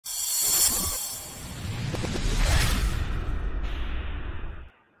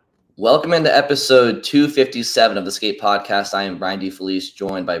Welcome into episode 257 of the Skate Podcast. I am Brian DeFelice,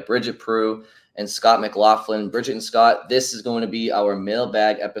 joined by Bridget Prue and Scott McLaughlin. Bridget and Scott, this is going to be our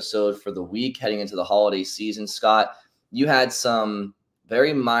mailbag episode for the week heading into the holiday season. Scott, you had some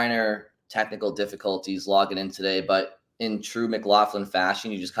very minor technical difficulties logging in today, but in true McLaughlin fashion,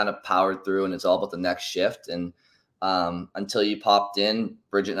 you just kind of powered through, and it's all about the next shift. And until you popped in,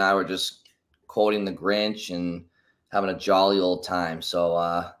 Bridget and I were just quoting the Grinch and having a jolly old time. So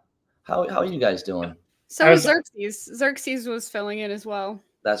how are you guys doing? So was Xerxes. Xerxes was filling in as well.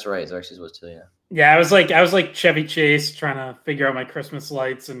 That's right. Xerxes was too, yeah. Yeah, I was like Chevy Chase trying to figure out my Christmas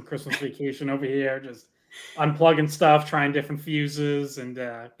lights and Christmas vacation over here, just unplugging stuff, trying different fuses, and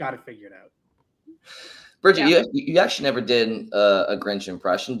got it figured out. Bridget, yeah. you actually never did a Grinch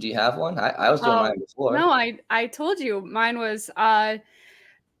impression. Do you have one? I was doing mine before. No, I told you mine was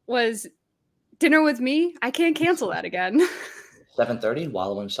Dinner with Me. I can't cancel that again. 7:30,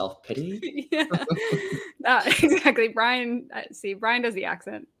 wallow in self-pity. Yeah, exactly. Brian does the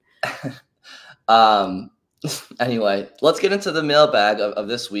accent. Anyway, let's get into the mailbag of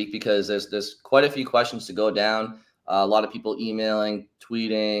this week, because there's quite a few questions to go down. A lot of people emailing,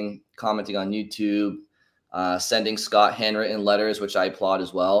 tweeting, commenting on YouTube, sending Scott handwritten letters, which I applaud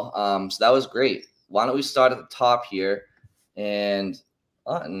as well. So that was great. Why don't we start at the top here? And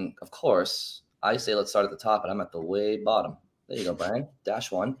of course, I say let's start at the top, and I'm at the way bottom. There you go, Brian.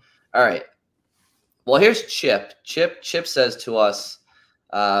 -1. All right. Well, here's Chip. Chip says to us,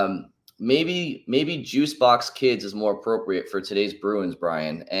 maybe Juicebox Kids is more appropriate for today's Bruins,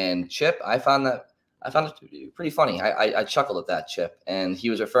 Brian. And Chip, I found it pretty funny. I chuckled at that, Chip. And he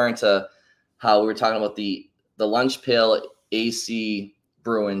was referring to how we were talking about the lunch pail AC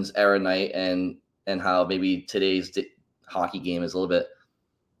Bruins era night, and how maybe today's hockey game is a little bit,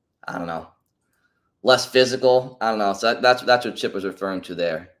 I don't know, less physical. I don't know. So that's what Chip was referring to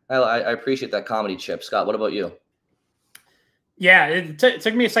there. I appreciate that comedy, Chip. Scott, what about you? Yeah, it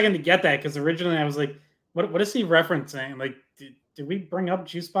took me a second to get that, because originally I was like, what is he referencing? Like, did we bring up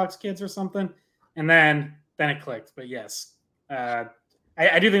Juicebox Kids or something? And then it clicked. But yes, I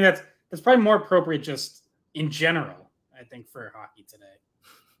do think that's probably more appropriate just in general, I think, for hockey today.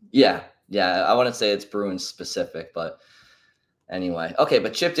 Yeah. I wouldn't say it's Bruins specific, but anyway. Okay,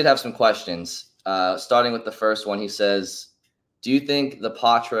 but Chip did have some questions. Starting with the first one, he says, do you think the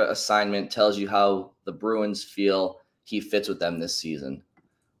Poitras assignment tells you how the Bruins feel he fits with them this season?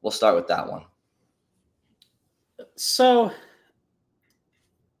 We'll start with that one. So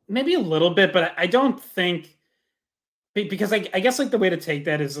maybe a little bit, but I don't think, because I guess like the way to take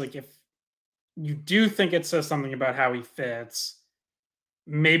that is like, if you do think it says something about how he fits,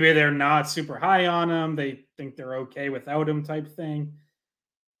 maybe they're not super high on him. They think they're okay without him type thing.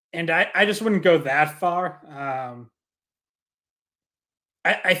 And I just wouldn't go that far.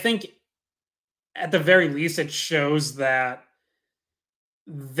 I think at the very least it shows that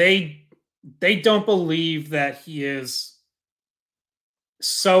they don't believe that he is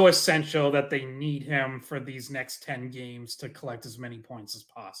so essential that they need him for these next 10 games to collect as many points as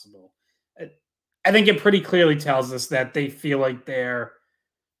possible. I think it pretty clearly tells us that they feel like they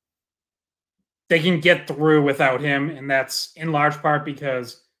can get through without him, and that's in large part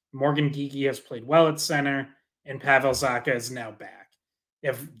because Morgan Geekie has played well at center, and Pavel Zacha is now back.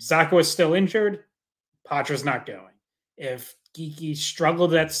 If Zacha was still injured, Poitra's not going. If Geekie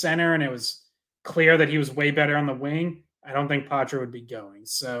struggled at center and it was clear that he was way better on the wing, I don't think Poitras would be going.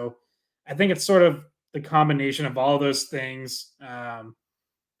 So I think it's sort of the combination of all those things that,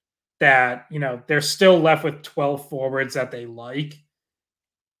 they're still left with 12 forwards that they like.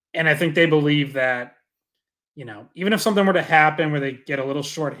 And I think they believe that, even if something were to happen where they get a little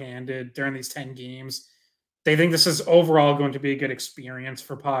shorthanded during these 10 games, they think this is overall going to be a good experience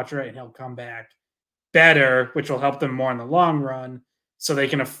for Poitras, and he'll come back better, which will help them more in the long run, so they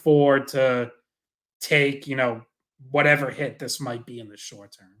can afford to take, whatever hit this might be in the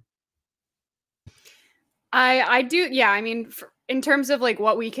short term. I do. Yeah. I mean, in terms of like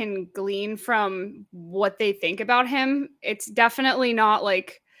what we can glean from what they think about him, it's definitely not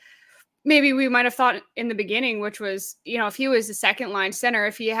like maybe we might have thought in the beginning, which was, if he was a second line center,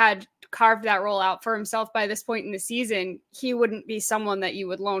 if he had carved that role out for himself by this point in the season, he wouldn't be someone that you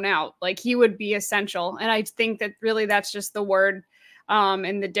would loan out. Like, he would be essential. And I think that really that's just the word.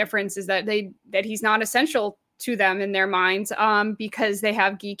 And the difference is that he's not essential to them in their minds, because they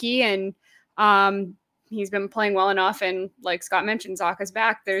have Geekie, and he's been playing well enough. And like Scott mentioned, Zacha's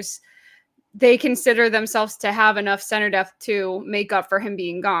back. They consider themselves to have enough center depth to make up for him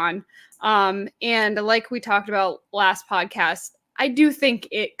being gone. And like we talked about last podcast, I do think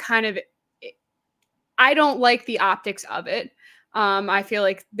I don't like the optics of it. I feel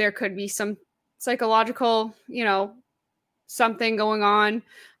like there could be some psychological, something going on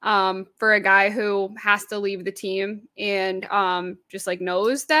for a guy who has to leave the team and just like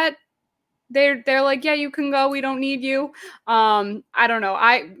knows that they're like, yeah, you can go. We don't need you. I don't know.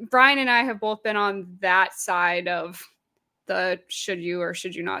 Brian and I have both been on that side of the should you or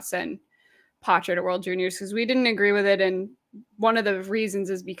should you not send Poitras to World Juniors, because we didn't agree with it. And one of the reasons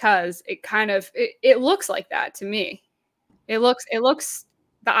is because it kind of it looks like that to me. It looks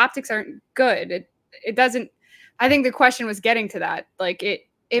the optics aren't good. It doesn't. I think the question was getting to that. Like it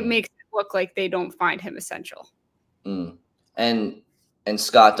makes it look like they don't find him essential. And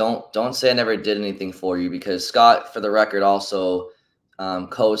Scott, don't say I never did anything for you, because Scott, for the record, also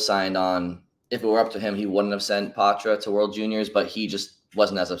co-signed on, if it were up to him, he wouldn't have sent Poitras to World Juniors, but he just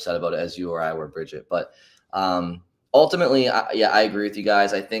wasn't as upset about it as you or I were, Bridget. But ultimately, I agree with you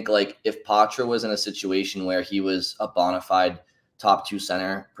guys. I think like if Poitras was in a situation where he was a bona fide top 2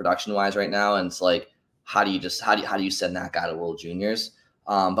 center production wise right now, and it's like, how do you send that guy to World Juniors?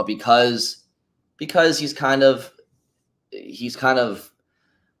 But because he's kind of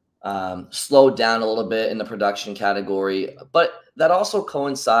slowed down a little bit in the production category, but that also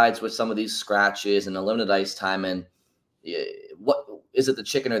coincides with some of these scratches and the limited ice time. And what is it, the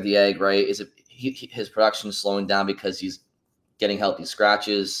chicken or the egg, right? Is it his production slowing down because he's getting healthy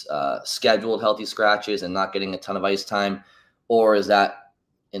scratches, scheduled healthy scratches, and not getting a ton of ice time? Or is that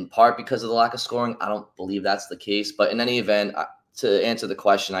in part because of the lack of scoring? I don't believe that's the case. But in any event, to answer the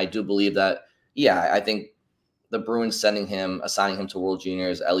question, I do believe that, I think the Bruins assigning him to World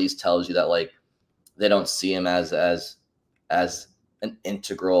Juniors at least tells you that like they don't see him as an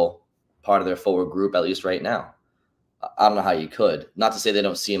integral part of their forward group, at least right now. I don't know how you could. Not to say they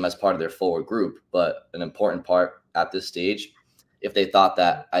don't see him as part of their forward group, but an important part at this stage. If they thought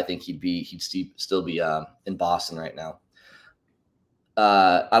that, I think he'd still be in Boston right now.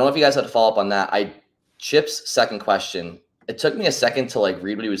 I don't know if you guys had to follow up on that. Chip's second question, it took me a second to like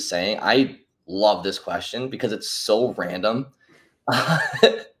read what he was saying. I love this question because it's so random.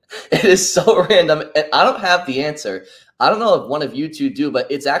 It is so random, and I don't have the answer. I don't know if one of you two do, but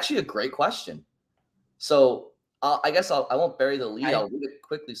it's actually a great question. So I guess I won't bury the lead. I'll read it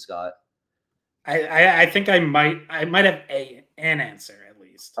quickly, Scott. I think I might have an answer at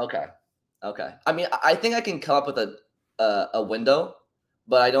least. Okay. I mean, I think I can come up with a window,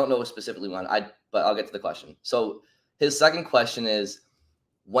 but I don't know specifically one. But I'll get to the question. So his second question is,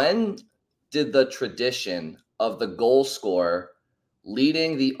 when did the tradition of the goal scorer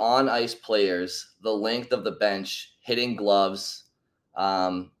leading the on-ice players the length of the bench, hitting gloves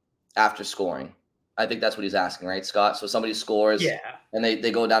after scoring? I think that's what he's asking, right, Scott? So somebody scores, and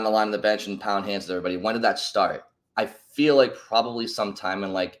they go down the line of the bench and pound hands with everybody. When did that start? I feel like probably sometime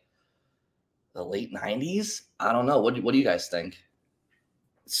in like the late 90s. I don't know. What do you guys think?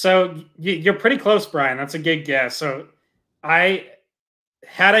 So you're pretty close, Brian. That's a good guess. So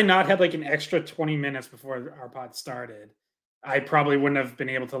had I not had like an extra 20 minutes before our pod started, I probably wouldn't have been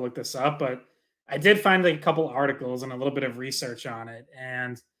able to look this up, but I did find like a couple articles and a little bit of research on it.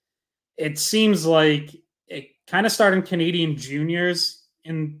 And it seems like it kind of started in Canadian juniors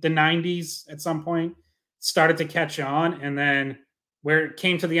in the 90s at some point, started to catch on. And then where it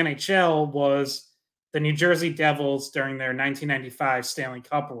came to the NHL was the New Jersey Devils during their 1995 Stanley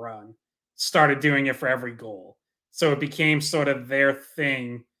Cup run started doing it for every goal. So it became sort of their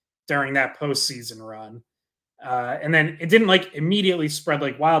thing during that postseason run. And then it didn't like immediately spread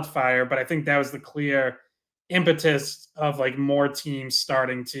like wildfire, but I think that was the clear impetus of like more teams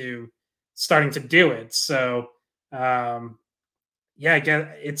starting to do it. So again,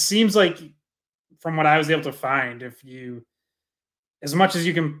 it seems like from what I was able to find, if you, as much as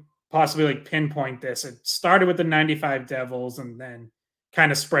you can possibly like pinpoint this, it started with the 95 Devils and then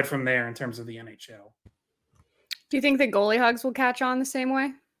kind of spread from there in terms of the NHL. Do you think the goalie hugs will catch on the same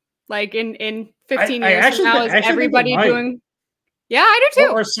way? Like in 15 years from now, is everybody doing? Yeah, I do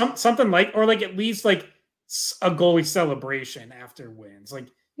too. Or something like, or like at least like a goalie celebration after wins. Like,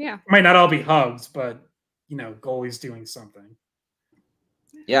 yeah, it might not all be hugs, but goalies doing something.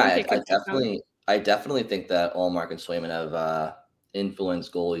 Yeah, I definitely think that Ullmark and Swayman have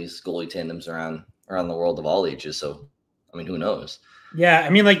influenced goalie tandems around the world of all ages. So, I mean, who knows? Yeah, I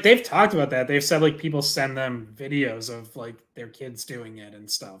mean, like they've talked about that. They've said like people send them videos of like their kids doing it and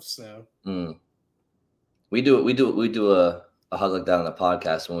stuff. So we do a hug like that on the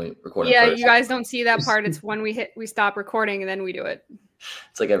podcast when we record. Yeah, you guys don't see that part. It's when we stop recording and then we do it.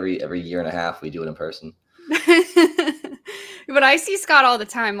 It's like every year and a half we do it in person. But I see Scott all the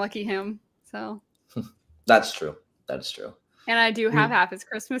time. Lucky him. So that's true. That is true. And I do have half his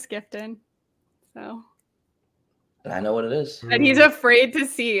Christmas gift in. So And I know what it is. And he's afraid to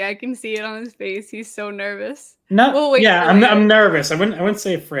see. I can see it on his face. He's so nervous. No, we'll wait yeah, I'm nervous. I wouldn't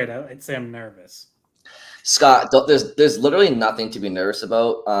say afraid. I'd say I'm nervous. Scott, there's literally nothing to be nervous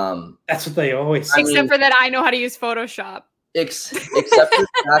about. That's what they always say. Except for that I know how to use Photoshop. Except for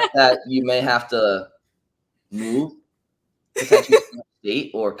the fact that you may have to move potentially to a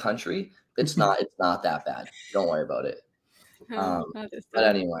state or country. It's not that bad. Don't worry about it. But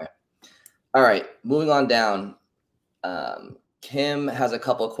anyway. All right, moving on down. Kim has a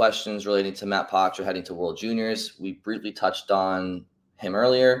couple of questions relating to Matt Poitras heading to World Juniors. We briefly touched on him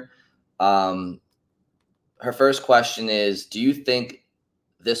earlier. Her first question is, do you think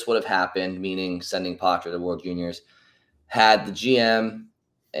this would have happened, meaning sending Poitras to World Juniors, had the GM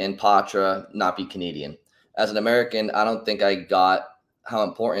and Poitras not be Canadian? As an American, I don't think I got how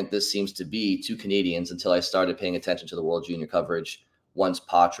important this seems to be to Canadians until I started paying attention to the World Junior coverage once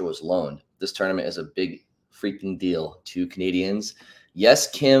Poitras was loaned. This tournament is a big freaking deal to Canadians. Yes,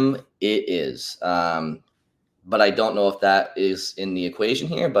 Kim, it is. But I don't know if that is in the equation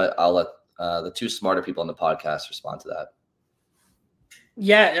here, but I'll let the two smarter people on the podcast respond to that.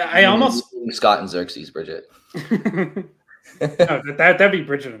 Yeah, I almost Scott and Xerxes, Bridget. No, that'd be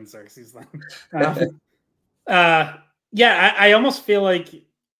Bridget and Xerxes then. Yeah, I almost feel like,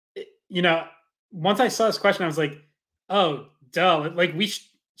 once I saw this question, I was like, oh, duh. Like, we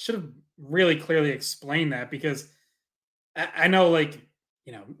should have really clearly explained that, because I know,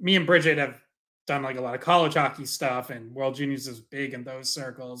 me and Bridget have done a lot of college hockey stuff, and World Juniors is big in those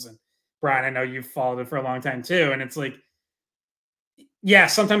circles. And Brian, I know you've followed it for a long time too. And it's yeah,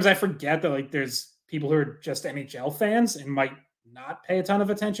 sometimes I forget that there's people who are just NHL fans and might not pay a ton of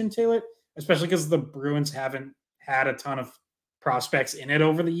attention to it, especially because the Bruins haven't had a ton of prospects in it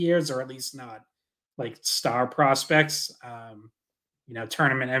over the years, or at least not star prospects,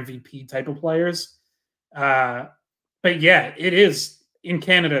 tournament MVP type of players. But yeah, it is in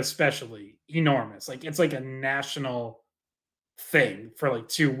Canada, especially enormous. It's a national thing for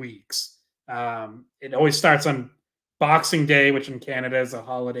 2 weeks. It always starts on Boxing Day, which in Canada is a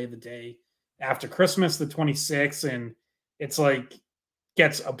holiday the day after Christmas, the 26th, and it's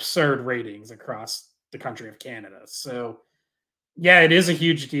gets absurd ratings across the country of Canada. So yeah, it is a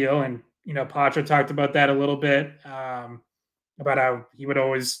huge deal. And Poitras talked about that a little bit, about how he would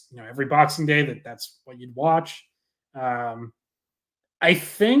always, every Boxing Day, that's what you'd watch. I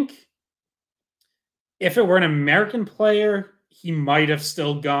think if it were an American player, he might have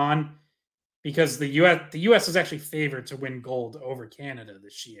still gone, because the U.S. is actually favored to win gold over Canada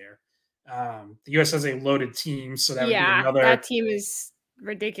this year. The U.S. has a loaded team, so that would be another. That team is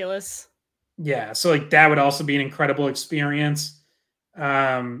ridiculous. Yeah, so that would also be an incredible experience.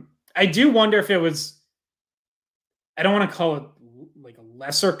 I do wonder if it was, I don't want to call it a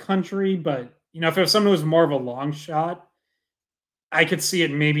lesser country, but if it was someone who was more of a long shot, I could see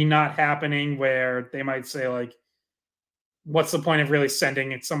it maybe not happening, where they might say what's the point of really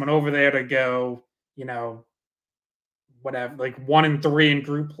sending someone over there to go, whatever, 1-3 in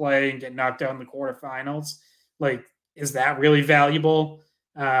group play and get knocked out in the quarterfinals? Is that really valuable?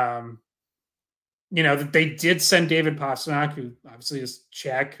 That they did send David Pastrnak, who obviously is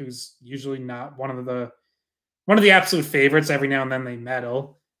Czech, who's usually not one of the absolute favorites. Every now and then they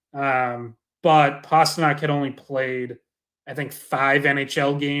medal. But Pastrnak had only played, I think, 5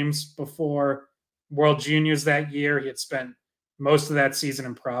 NHL games before World Juniors that year. He had spent most of that season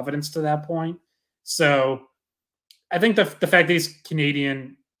in Providence to that point. So I think the fact that he's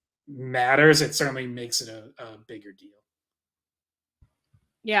Canadian matters. It certainly makes it a bigger deal.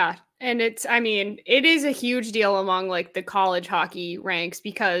 Yeah. And it is a huge deal among the college hockey ranks,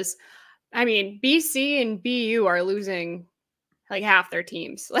 because BC and BU are losing half their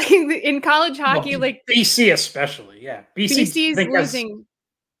teams. In college hockey, BC especially. Yeah. BC is losing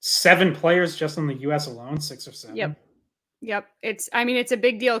 7 players just in the US alone, 6 or 7. Yep. It's a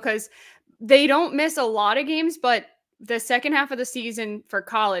big deal, because they don't miss a lot of games, but the second half of the season for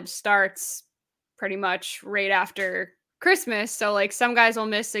college starts pretty much right after Christmas. So some guys will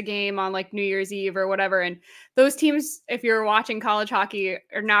miss a game on New Year's Eve or whatever. And those teams, if you're watching college hockey,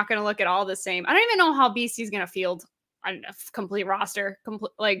 are not going to look at all the same. I don't even know how BC is going to field a complete roster.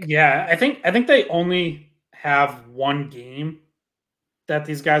 Yeah, I think they only have 1 game that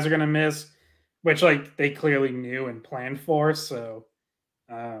these guys are going to miss, which they clearly knew and planned for. So,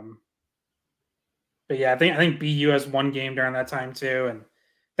 but yeah, I think BU has 1 game during that time too, and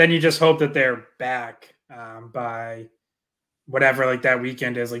then you just hope that they're back by whatever that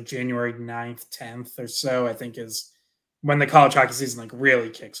weekend is, January 9th, 10th or so, I think is when the college hockey season really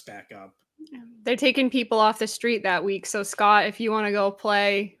kicks back up. They're taking people off the street that week. So Scott, if you want to go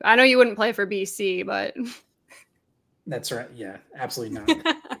play, I know you wouldn't play for BC, but That's right. Yeah, absolutely not.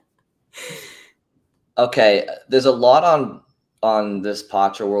 Okay, there's a lot on this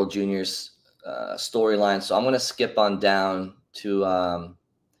Poitras World Juniors storyline, so I'm going to skip on down to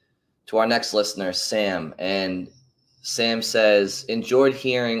our next listener, Sam. And Sam says, enjoyed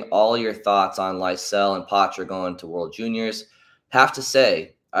hearing all your thoughts on Lysell and Poitras going to World Juniors. Have to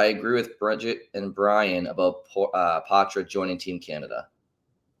say, I agree with Bridget and Brian about Poitras joining Team Canada.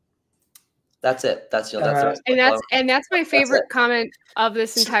 That's it. That's that's my favorite comment of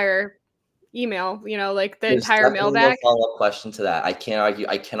this entire email. Like the entire mailbag. No follow-up question to that. I can't argue.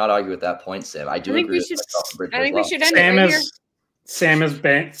 I cannot argue with that point, Sam. I agree with myself and Bridget. I think we should end it right here. Sam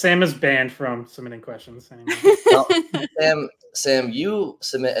is banned from submitting questions. No, Sam, you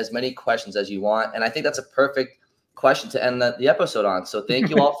submit as many questions as you want, and I think that's a perfect question to end the episode on. So thank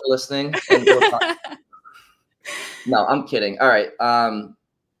you all for listening. No, I'm kidding. All right.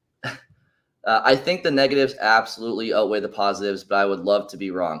 I think the negatives absolutely outweigh the positives, but I would love to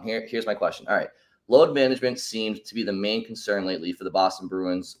be wrong. Here's my question. All right. Load management seems to be the main concern lately for the Boston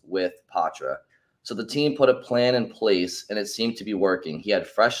Bruins with Poitras. So the team put a plan in place, and it seemed to be working. He had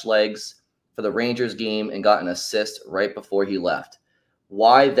fresh legs for the Rangers game and got an assist right before he left.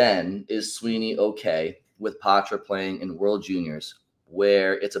 Why then is Sweeney okay with Poitras playing in World Juniors,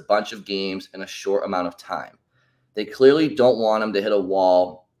 where it's a bunch of games in a short amount of time? They clearly don't want him to hit a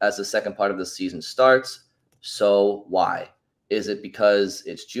wall as the second part of the season starts. So why? Is it because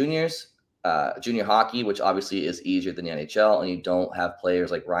it's juniors, junior hockey, which obviously is easier than the NHL, and you don't have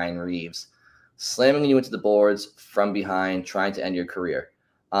players like Ryan Reeves slamming you into the boards from behind, trying to end your career?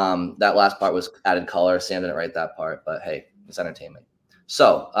 That last part was added color. Sam didn't write that part, but hey, it's entertainment.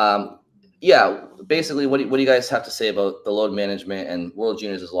 So, yeah, basically, what do you guys have to say about the load management and World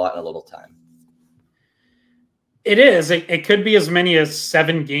Juniors is a lot in a little time? It is. It could be as many as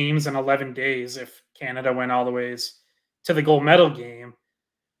 7 games in 11 days if Canada went all the ways to the gold medal game.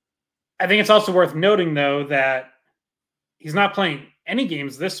 I think it's also worth noting, though, that he's not playing any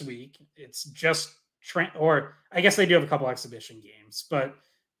games this week. It's just or I guess they do have a couple exhibition games, but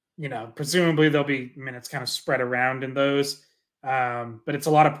presumably there'll be minutes kind of spread around in those. But it's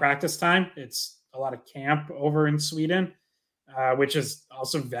a lot of practice time. It's a lot of camp over in Sweden, which is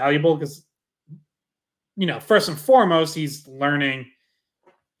also valuable because, first and foremost, he's learning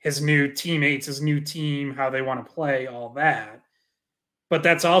his new teammates, his new team, how they want to play, all that. But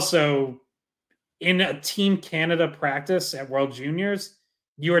that's also in a Team Canada practice at World Juniors,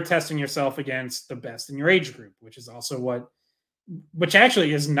 you are testing yourself against the best in your age group, which is also which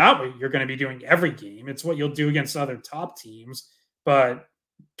actually is not what you're going to be doing every game. It's what you'll do against other top teams. But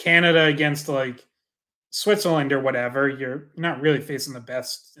Canada against like Switzerland or whatever, you're not really facing the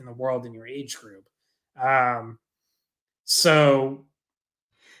best in the world in your age group. So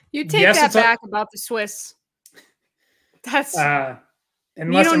you take that back about the Swiss. That's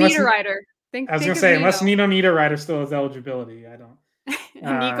unless Niederreiter. I was going to say, unless Nino Niederreiter still has eligibility, I don't.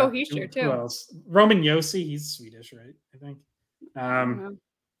 Nico Hischier too. Who else? Roman Josi, he's Swedish, right? I think.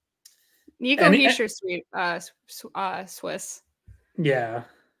 Nico Hischier, Swiss. Yeah.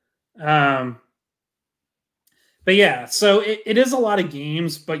 But yeah, so it is a lot of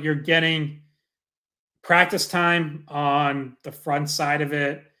games, but you're getting practice time on the front side of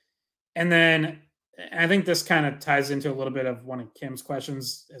it. And then I think this kind of ties into a little bit of one of Kim's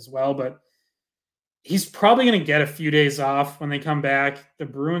questions as well, but he's probably going to get a few days off when they come back. The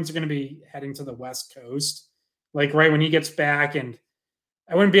Bruins are going to be heading to the West Coast, like right when he gets back. And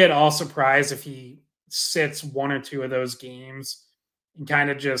I wouldn't be at all surprised if he sits 1 or 2 of those games and kind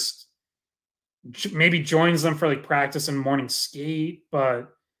of just maybe joins them for like practice and morning skate. But,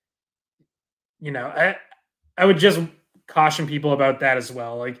 I would just caution people about that as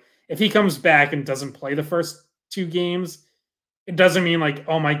well. Like if he comes back and doesn't play the first 2 games, it doesn't mean like,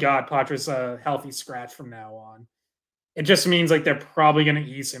 oh my God, Poitras a healthy scratch from now on. It just means like they're probably going to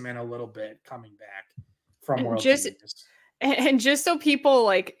ease him in a little bit coming back from World Juniors. And just so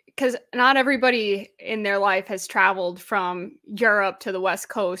people because not everybody in their life has traveled from Europe to the West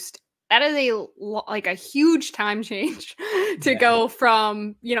Coast. That is a huge time change to go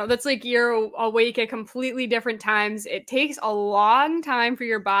from, that's like you're awake at completely different times. It takes a long time for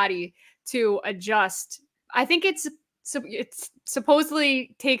your body to adjust. I think it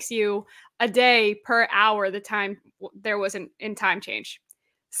supposedly takes you a day per hour the time there was in time change.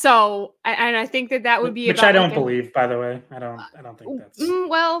 So, and I think that would be which I don't believe, by the way. I don't think that's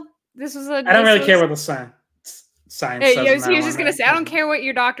well. This was I don't really care what the science says. He was just gonna say, I don't care what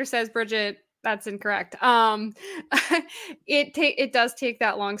your doctor says, Bridget. That's incorrect. It does take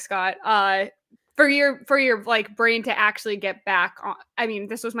that long, Scott. for your like brain to actually get back on. I mean,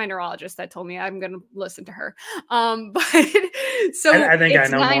 this was my neurologist that told me. I'm going to listen to her. But so I think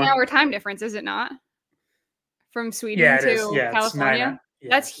it's I know 9-hour time difference, is it not? From Sweden it is. to Yeah, California.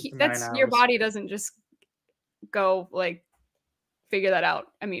 That's your hours. body doesn't just go like figure that out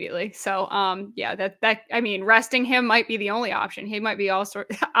immediately. So yeah, that I mean, resting him might be the only option. He might be all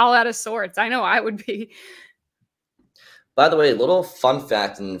out of sorts. I know I would be. By the way, little fun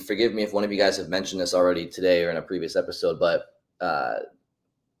fact, and forgive me if one of you guys have mentioned this already today or in a previous episode, but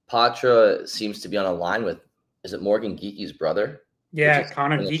Poitras seems to be on a line with, is it Morgan Geekie's brother? Yeah,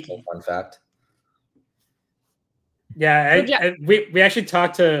 Connor Geekie. Fun fact. Yeah, we actually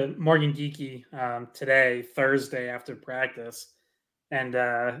talked to Morgan Geekie today, Thursday, after practice. And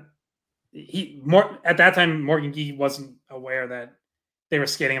at that time, Morgan Geekie wasn't aware that they were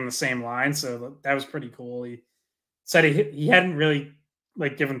skating on the same line. So that was pretty cool. He said he hadn't really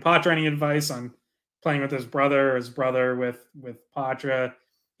like given Poitras any advice on playing with his brother or his brother with Poitras.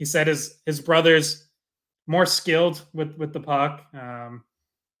 He said his brother's more skilled with the puck,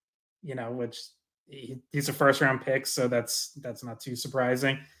 which he's a first round pick, so that's not too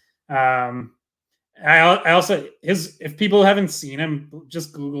surprising. I also if people haven't seen him,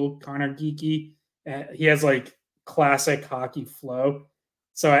 just Google Connor Geekie. He has like classic hockey flow.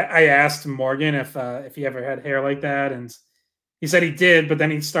 So I asked Morgan if he ever had hair like that, and he said he did, but then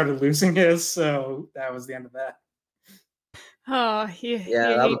he started losing his, so that was the end of that. Oh,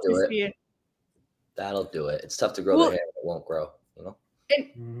 yeah, that'll do it. That'll do it. It's tough to grow the hair; it won't grow, you know.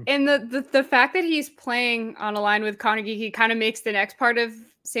 And the fact that he's playing on a line with Connor Geekie kind of makes the next part of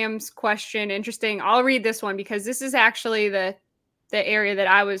Sam's question interesting. I'll read this one because this is actually the area that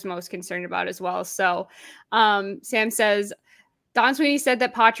I was most concerned about as well. So Sam says, Don Sweeney said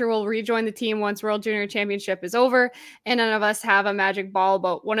that Poitras will rejoin the team once World Junior Championship is over, and none of us have a magic ball.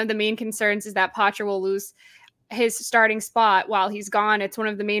 But one of the main concerns is that Poitras will lose his starting spot while he's gone. It's one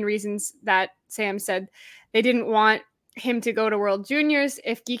of the main reasons that Sam said they didn't want him to go to World Juniors.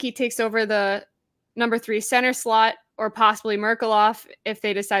 If Geekie takes over the number 3 center slot, or possibly Merkulov, if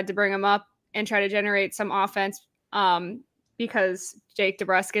they decide to bring him up and try to generate some offense, because Jake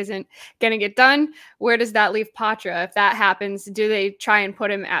DeBrusk isn't going to get done, where does that leave Poitras? If that happens, do they try and put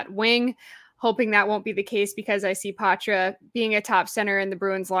him at wing? Hoping that won't be the case, because I see Poitras being a top center in the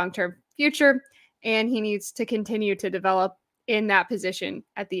Bruins' long-term future, and he needs to continue to develop in that position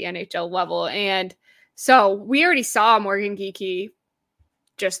at the NHL level. And so we already saw Morgan Geekie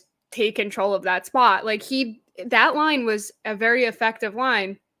just take control of that spot. Like that line was a very effective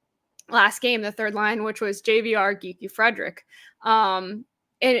line last game, the third line, which was JVR, Geekie, Frederick. And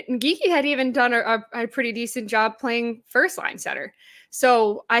Geekie had even done a pretty decent job playing first line center.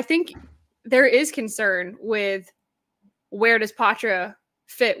 So I think there is concern with where does Poitras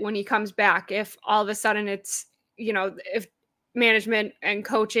fit when he comes back. If all of a sudden it's, if management and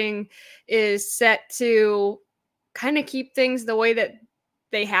coaching is set to kind of keep things the way that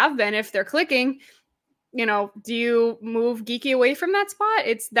they have been, if they're clicking, do you move Geekie away from that spot?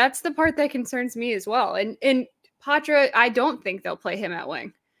 That's the part that concerns me as well. And Poitras, I don't think they'll play him at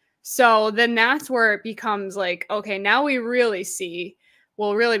wing. So then that's where it becomes like, okay, now we'll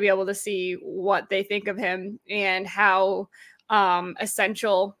really be able to see what they think of him and how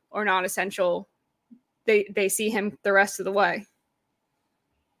essential or not essential they see him the rest of the way.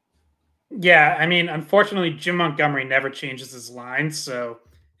 Yeah, I mean, unfortunately, Jim Montgomery never changes his lines, so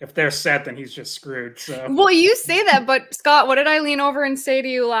if they're set, then he's just screwed. So, well, you say that, but Scott, what did I lean over and say to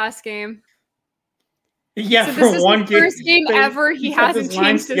you last game? Yeah, so for this is one the first game ever he hasn't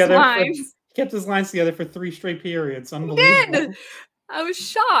changed his lines. He kept his lines together for 3 straight periods. Unbelievable. He did. I was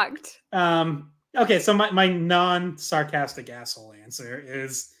shocked. Okay, so my non-sarcastic asshole answer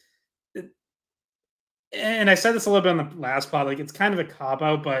is, and I said this a little bit on the last pod, like it's kind of a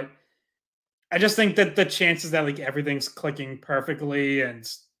cop-out, but I just think that the chances that like everything's clicking perfectly and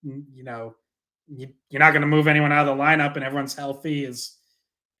you're not going to move anyone out of the lineup and everyone's healthy is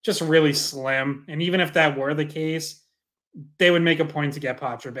just really slim. And even if that were the case, they would make a point to get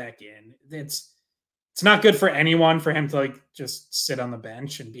Poitras back in. It's not good for anyone for him to like just sit on the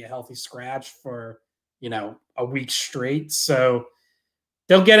bench and be a healthy scratch for, a week straight. So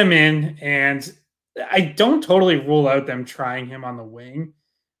they'll get him in, and I don't totally rule out them trying him on the wing.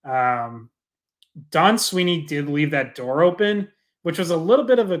 Don Sweeney did leave that door open, which was a little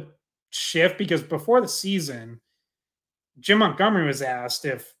bit of a shift because before the season, Jim Montgomery was asked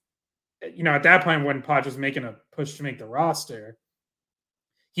if, at that point when Poitras was making a push to make the roster,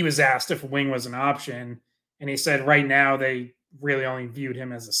 he was asked if wing was an option. And he said right now they really only viewed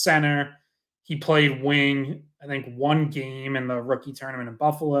him as a center. He played wing, I think, 1 game in the rookie tournament in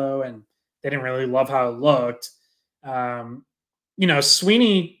Buffalo and they didn't really love how it looked. You know,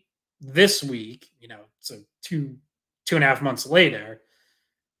 Sweeney this week, you know, so 2.5 months later,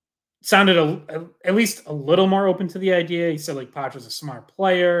 sounded at least a little more open to the idea. He said, like, Poitras is a smart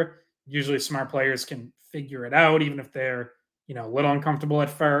player. Usually smart players can figure it out, even if they're, you know, a little uncomfortable at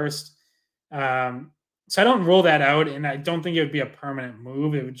first. So I don't rule that out, and I don't think it would be a permanent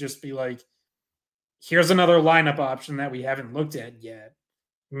move. It would just be like, here's another lineup option that we haven't looked at yet.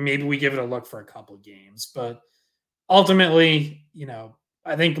 Maybe we give it a look for a couple games. But ultimately, you know,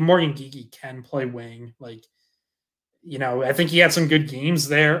 I think Morgan Geekie can play wing. Like, you know, I think he had some good games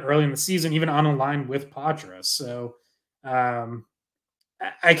there early in the season, even on a line with Poitras. So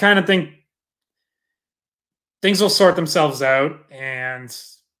I kind of think things will sort themselves out, and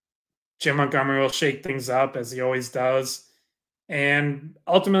Jim Montgomery will shake things up as he always does. And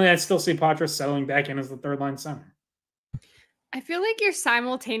ultimately, I still see Poitras settling back in as the third line center. I feel like you're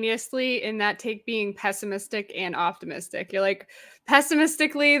simultaneously in that take being pessimistic and optimistic. You're like,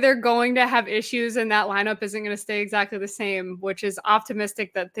 pessimistically, they're going to have issues and that lineup isn't going to stay exactly the same, which is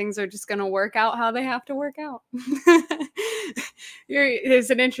optimistic that things are just going to work out how they have to work out. It's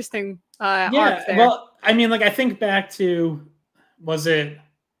an interesting arc there. Well, I mean, like, I think back to, was it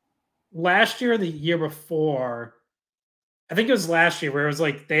last year or the year before? I think it was last year where it was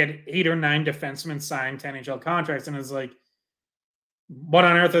like they had 8 or 9 defensemen signed to NHL contracts, and it was like, what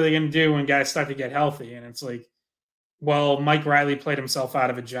on earth are they going to do when guys start to get healthy? And it's like, well, Mike Riley played himself out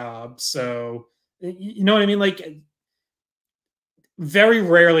of a job. So, you know what I mean? Like, very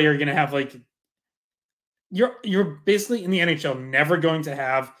rarely are you going to have, like, you're basically in the NHL never going to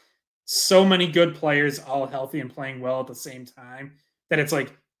have so many good players all healthy and playing well at the same time that it's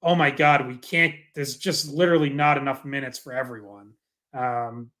like, oh my God, we can't, there's just literally not enough minutes for everyone.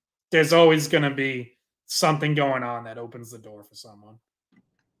 There's always going to be something going on that opens the door for someone.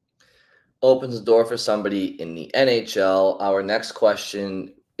 Opens the door for somebody in the NHL. Our next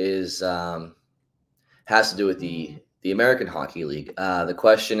question is has to do with the American Hockey League. The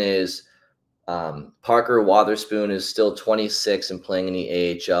question is, Parker Wotherspoon is still 26 and playing in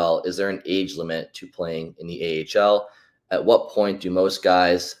the AHL. Is there an age limit to playing in the AHL? At what point do most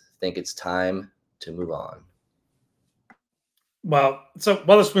guys think it's time to move on? Well, so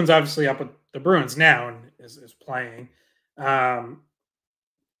Wotherspoon's obviously up with the Bruins now and is playing. To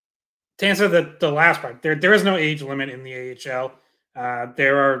answer the last part, there is no age limit in the AHL.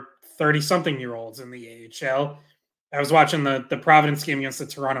 There are 30-something-year-olds in the AHL. I was watching the Providence game against the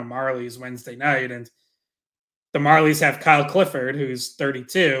Toronto Marlies Wednesday night, and the Marlies have Kyle Clifford, who's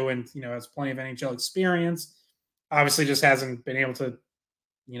 32 and, you know, has plenty of NHL experience. Obviously just hasn't been able to,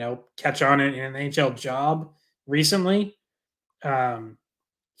 you know, catch on in an NHL job recently. Clifford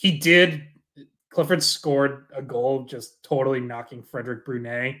scored a goal just totally knocking Frederic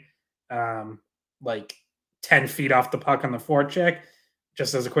Brunet like 10 feet off the puck on the forecheck,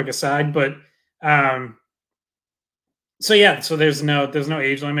 just as a quick aside. But so there's no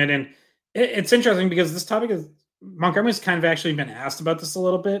age limit. And it's interesting because this topic is, Montgomery's kind of actually been asked about this a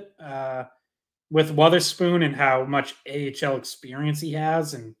little bit with Wotherspoon and how much AHL experience he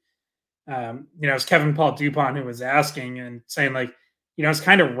has. And, you know, it's Kevin Paul Dupont who was asking and saying, like, you know, it's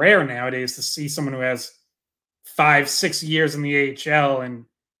kind of rare nowadays to see someone who has 5-6 years in the AHL and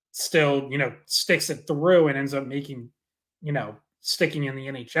still, you know, sticks it through and ends up making, you know, sticking in the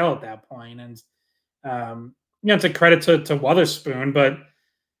NHL at that point. And, you know, it's a credit to Wotherspoon, but,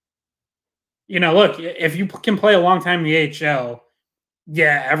 you know, look, if you can play a long time in the AHL,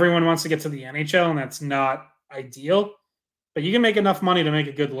 yeah, everyone wants to get to the NHL, and that's not ideal, but you can make enough money to make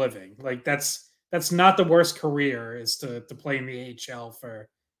a good living. Like, that's not the worst career, is to play in the AHL for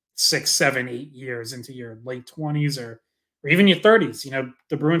 6, 7, 8 years into your late 20s or even your 30s. You know,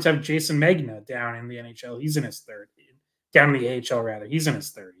 the Bruins have Jason Megna down in the NHL. He's in his 30s. Down in the AHL, rather. He's in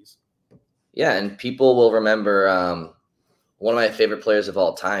his 30s. Yeah, and people will remember one of my favorite players of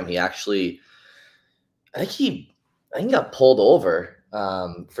all time. He actually, I think he got pulled over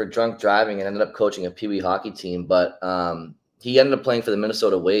for drunk driving and ended up coaching a Pee Wee hockey team. But he ended up playing for the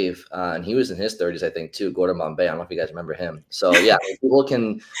Minnesota Wave, and he was in his 30s, I think, too. Gordon Bombay. I don't know if you guys remember him. So yeah, people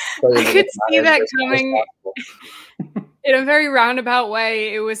can. I could see that coming in a very roundabout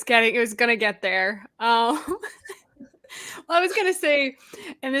way. It was gonna get there. Well, I was gonna say,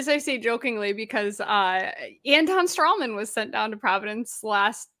 and this I say jokingly because Anton Strawman was sent down to Providence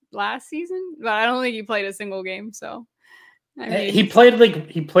last season, but I don't think he played a single game. So I mean, he played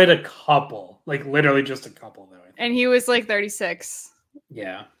a couple, like literally just a couple though. And he was like 36.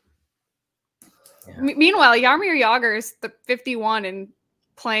 Yeah. Meanwhile, Jaromir Jagr is the 51 and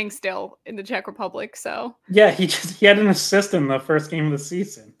playing still in the Czech Republic. So yeah, he had an assist in the first game of the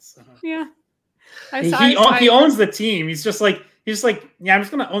season. So. Yeah, he owns the team. He's just like yeah, I'm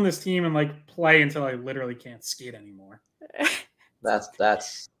just gonna own this team and like play until I literally can't skate anymore.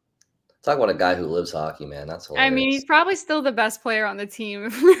 That's talk about a guy who lives hockey, man. That's hilarious. I mean, he's probably still the best player on the team.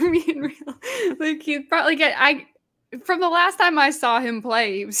 If we're being real, like he'd probably from the last time I saw him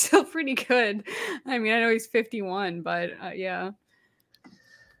play, he was still pretty good. I mean, I know he's 51, but yeah.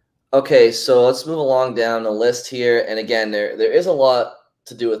 Okay, so let's move along down the list here. And again, there is a lot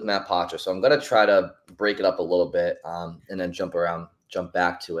to do with Matt Poitras, so I'm gonna try to break it up a little bit, and then jump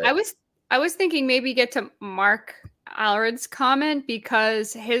back to it. I was thinking maybe get to Mark Allred's comment,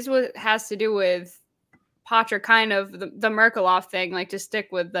 because his has to do with Poitras, kind of the Merkulov thing, like to stick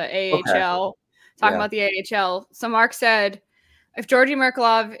with the AHL, talking about the AHL. So Mark said, if Georgii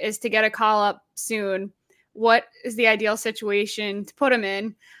Merkulov is to get a call up soon, what is the ideal situation to put him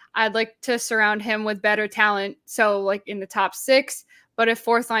in? I'd like to surround him with better talent, so like in the top 6. But if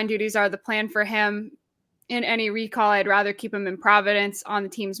fourth line duties are the plan for him in any recall, I'd rather keep him in Providence on the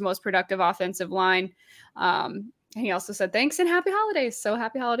team's most productive offensive line. And he also said thanks and happy holidays. So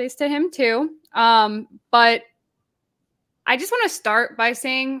happy holidays to him too. But I just want to start by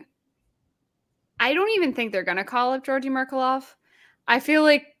saying I don't even think they're going to call up Georgii Merkulov. I feel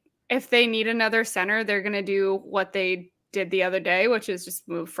like if they need another center, they're going to do what they did the other day, which is just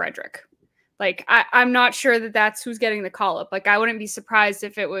move Frederick. Like, I'm not sure that that's who's getting the call up. Like, I wouldn't be surprised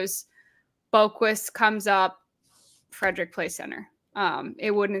if it was Boquist comes up, Frederick plays center.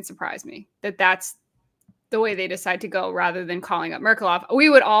 It wouldn't surprise me that that's the way they decide to go, rather than calling up Merkulov. We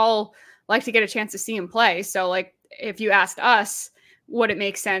would all like to get a chance to see him play. So, like, if you asked us, would it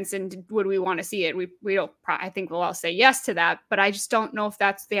make sense and would we want to see it? We don't. I think we'll all say yes to that. But I just don't know if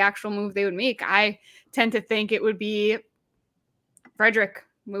that's the actual move they would make. I tend to think it would be Frederick.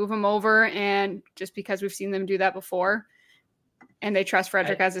 Move him over, and just because we've seen them do that before, and they trust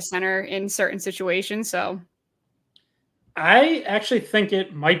Frederick as a center in certain situations. So I actually think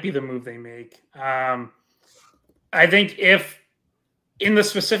it might be the move they make. I think if in the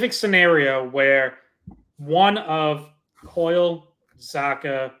specific scenario where one of Coyle,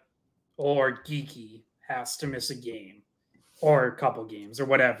 Zacha, or Geekie has to miss a game or a couple games or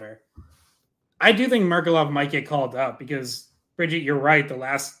whatever, I do think Merkulov might get called up, because Bridget, you're right. The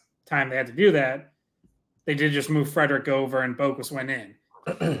last time they had to do that, they did just move Frederick over and Boquist went in.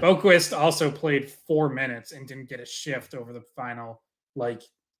 Boquist also played 4 minutes and didn't get a shift over the final,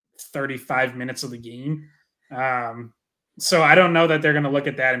 35 minutes of the game. So I don't know that they're going to look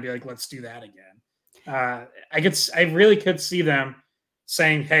at that and be like, let's do that again. I really could see them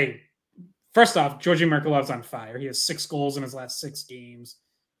saying, hey, first off, Georgii Merkulov's on fire. He has 6 goals in his last 6 games,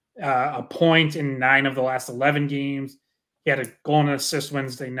 a point in 9 of the last 11 games. He had a goal and an assist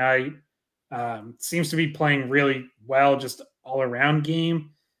Wednesday night. Seems to be playing really well, just all around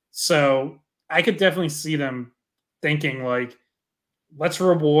game. So I could definitely see them thinking, like, let's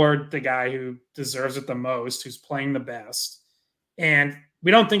reward the guy who deserves it the most, who's playing the best. And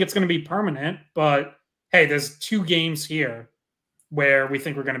we don't think it's going to be permanent, but hey, there's 2 games here where we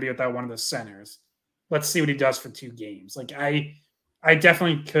think we're going to be without one of the centers. Let's see what he does for 2 games. Like, I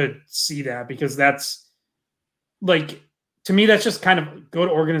definitely could see that, because that's, like, to me, that's just kind of good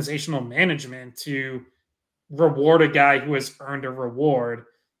organizational management to reward a guy who has earned a reward,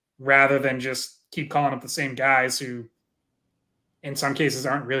 rather than just keep calling up the same guys who, in some cases,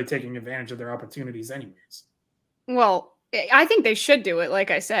 aren't really taking advantage of their opportunities anyways. Well, I think they should do it.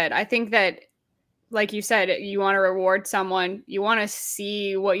 Like I said, I think that, like you said, you want to reward someone, you want to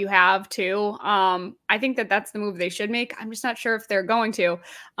see what you have too. I think that that's the move they should make. I'm just not sure if they're going to.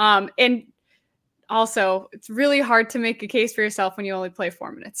 And also, it's really hard to make a case for yourself when you only play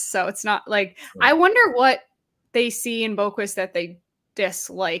 4 minutes. So it's not like, I wonder what they see in Boquist that they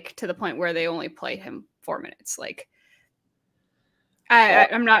dislike to the point where they only play him 4 minutes. Like,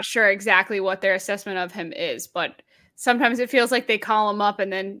 I'm not sure exactly what their assessment of him is, but sometimes it feels like they call him up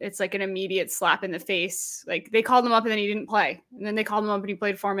and then it's like an immediate slap in the face. Like, they called him up and then he didn't play. And then they called him up and he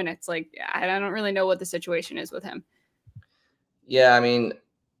played 4 minutes. Like, I don't really know what the situation is with him. Yeah, I mean,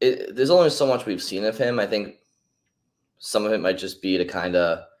 there's only so much we've seen of him. I think some of it might just be to kind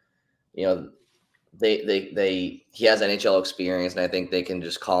of, he has NHL experience, and I think they can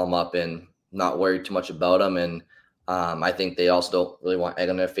just call him up and not worry too much about him. And I think they also don't really want egg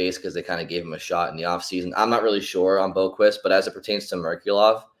on their face, because they kind of gave him a shot in the offseason. I'm not really sure on Boquist, but as it pertains to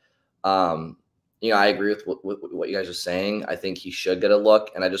Merkulov, I agree with what you guys are saying. I think he should get a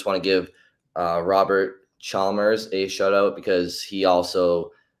look, and I just want to give Robert Chalmers a shout out, because he also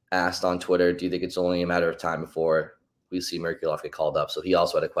asked on Twitter, do you think it's only a matter of time before we see Merkulov get called up. So he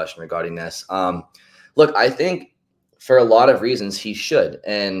also had a question regarding this. Look, I think for a lot of reasons he should.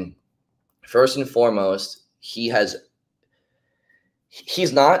 And first and foremost, he's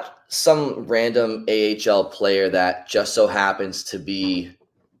not some random AHL player that just so happens to be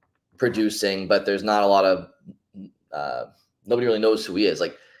producing, but there's not a lot of nobody really knows who he is.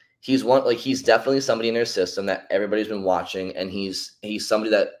 Like he's definitely somebody in their system that everybody's been watching, and he's somebody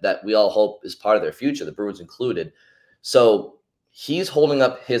that we all hope is part of their future, the Bruins included. So he's holding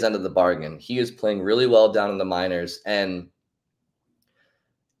up his end of the bargain. He is playing really well down in the minors, and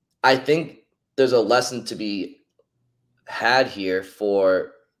I think there's a lesson to be had here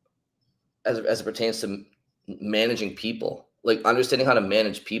for as it pertains to managing people, like understanding how to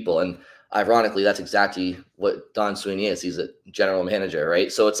manage people. And ironically, that's exactly what Don Sweeney is. He's a general manager,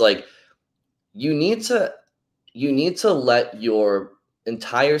 right? So it's like you need to let your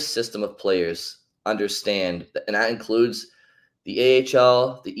entire system of players understand, and that includes the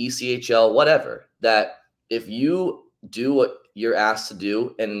AHL, the ECHL, whatever, that if you do what you're asked to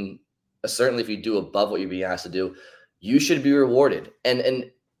do, and certainly if you do above what you're being asked to do, you should be rewarded.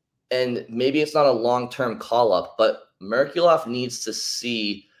 And maybe it's not a long-term call-up, but Merkulov needs to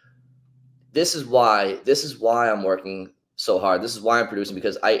see this is why I'm working so hard. This is why I'm producing,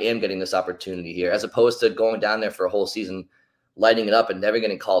 because I am getting this opportunity here, as opposed to going down there for a whole season, lighting it up and never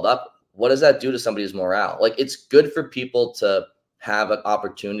getting called up. What does that do to somebody's morale? Like, it's good for people to have an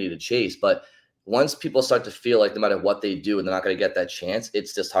opportunity to chase, but once people start to feel like no matter what they do and they're not going to get that chance,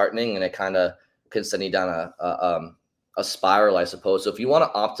 it's disheartening, and it kind of can send you down a spiral, I suppose. So if you want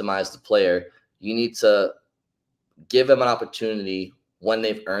to optimize the player, you need to give them an opportunity when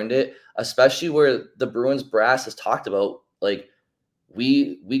they've earned it, especially where the Bruins brass has talked about, like,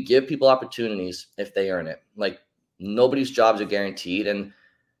 we give people opportunities if they earn it. Like, nobody's jobs are guaranteed, and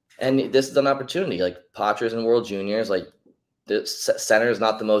this is an opportunity. Like, Poitras in World Juniors, like, the center is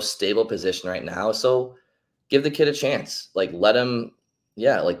not the most stable position right now, so give the kid a chance. Like, let him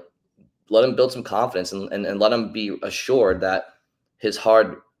build some confidence, and let him be assured that his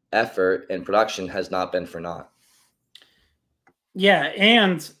hard effort and production has not been for naught. Yeah,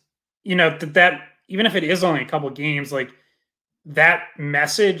 and that even if it is only a couple games, like, that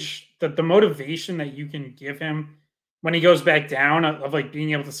message, that the motivation that you can give him when he goes back down, of like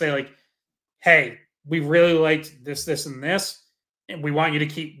being able to say, like, hey, we really liked this, and this, and we want you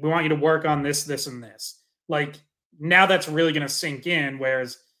to work on this, and this. Like, now that's really going to sink in.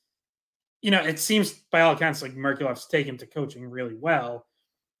 Whereas, it seems by all accounts like Merkulov's taken to coaching really well,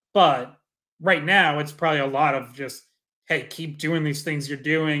 but right now it's probably a lot of just, hey, keep doing these things you're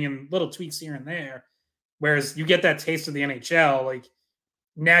doing and little tweaks here and there. Whereas you get that taste of the NHL, like,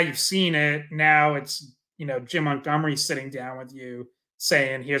 now you've seen it. Now it's, Jim Montgomery sitting down with you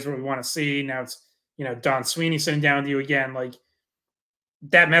saying, here's what we want to see. Now it's, Don Sweeney sitting down with you again. Like,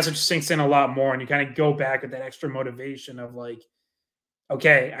 that message sinks in a lot more, and you kind of go back with that extra motivation of, like,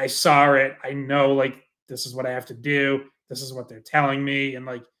 okay, I saw it. I know, like, this is what I have to do. This is what they're telling me. And,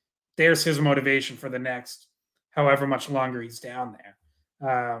 like, there's his motivation for the next however much longer he's down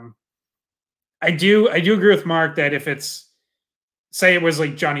there. I do agree with Mark that if it's, say it was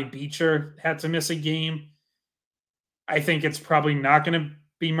like Johnny Beecher had to miss a game, I think it's probably not going to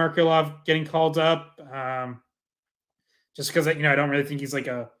be Merkulov getting called up. Just because, I don't really think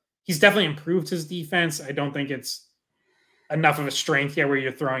he's definitely improved his defense. I don't think it's enough of a strength yet where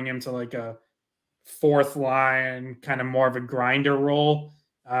you're throwing him to like a fourth line, kind of more of a grinder role.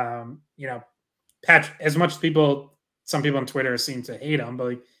 Patrick, as much as some people on Twitter seem to hate him, but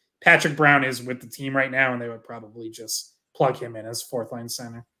like, Patrick Brown is with the team right now, and they would probably just plug him in as fourth line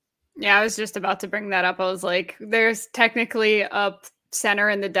center. Yeah, I was just about to bring that up. I was like, there's technically a center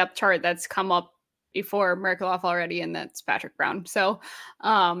in the depth chart that's come up before Merkulov already, and that's Patrick Brown. So,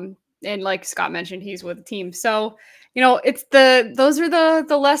 and like Scott mentioned, he's with the team. So, it's those are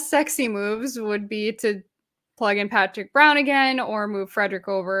the less sexy moves would be to plug in Patrick Brown again or move Frederick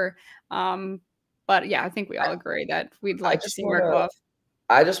over. But yeah, I think we all agree that we'd like to see Merkulov.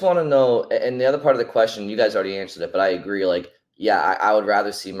 I just want to know, and the other part of the question, you guys already answered it, but I agree. Like, yeah, I would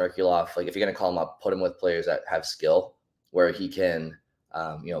rather see Merkulov, like, if you're going to call him up, put him with players that have skill where he can,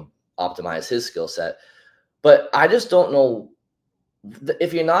 optimize his skill set. But I just don't know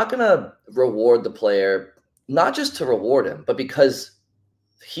if you're not going to reward the player, not just to reward him, but because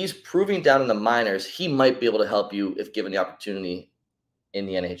he's proving down in the minors, he might be able to help you if given the opportunity in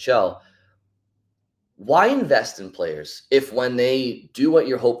the NHL. Why invest in players if when they do what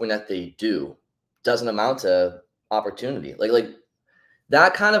you're hoping that they do doesn't amount to opportunity? Like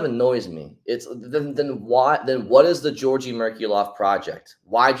that kind of annoys me. It's then what is the Georgii Merkulov project?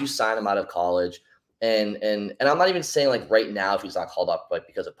 Why'd you sign him out of college? And I'm not even saying like right now if he's not called up like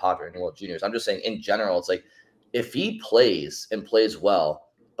because of Padre and World Juniors. I'm just saying in general, it's like if he plays and plays well,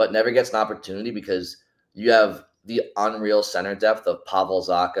 but never gets an opportunity because you have the unreal center depth of Pavel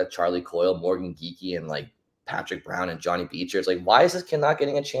Zacha, Charlie Coyle, Morgan Geekie, and like Patrick Brown and Johnny Beecher. It's like, why is this kid not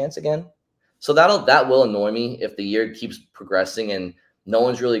getting a chance again? So that will annoy me if the year keeps progressing and no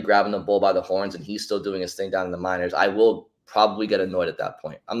one's really grabbing the bull by the horns and he's still doing his thing down in the minors. I will probably get annoyed at that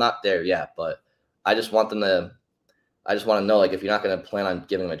point. I'm not there yet, but I just want to know, like, if you're not going to plan on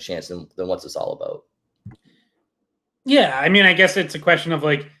giving him a chance, then what's this all about? Yeah, I mean, I guess it's a question of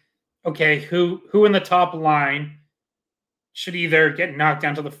like, okay, who in the top line should either get knocked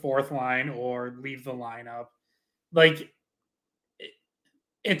down to the fourth line or leave the lineup? Like,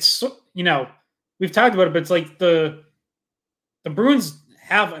 it's, you know, we've talked about it, but it's like the Bruins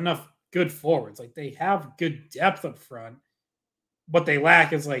have enough good forwards. Like, they have good depth up front. What they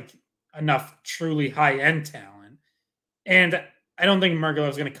lack is like enough truly high-end talent. And I don't think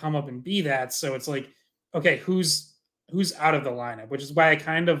Merkulov's going to come up and be that. So it's like, okay, who's out of the lineup? Which is why I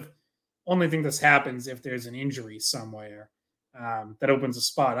kind of only think this happens if there's an injury somewhere that opens a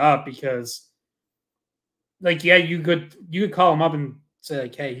spot up. Because, like, yeah, you could call him up and say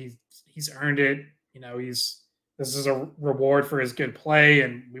like, hey, he's earned it. You know, this is a reward for his good play,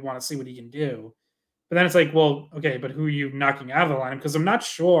 and we want to see what he can do. But then it's like, well, okay, but who are you knocking out of the lineup? Because I'm not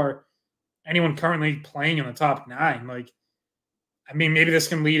sure anyone currently playing in the top 9. Like, I mean, maybe this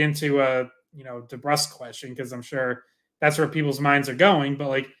can lead into a, you know, DeBrusk question, because I'm sure that's where people's minds are going. But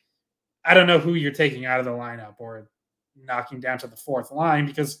like, I don't know who you're taking out of the lineup or knocking down to the fourth line,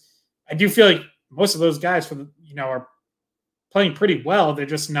 because I do feel like most of those guys are playing pretty well. They're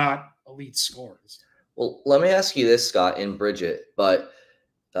just not elite scorers. Well, let me ask you this, Scott and Bridget, but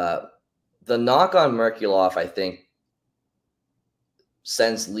the knock on Merkulov, I think,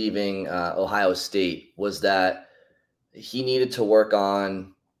 since leaving Ohio State was that he needed to work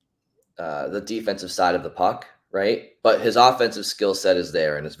on the defensive side of the puck, right? But his offensive skill set is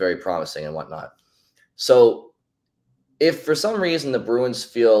there and it's very promising and whatnot. So if for some reason the Bruins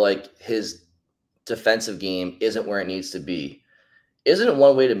feel like his defensive game isn't where it needs to be, isn't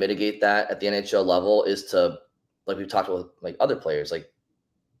one way to mitigate that at the NHL level is to, like we've talked about, like other players, like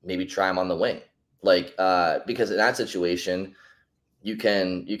maybe try him on the wing, like because in that situation you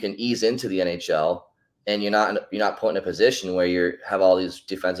can ease into the NHL and you're not put in a position where you have all these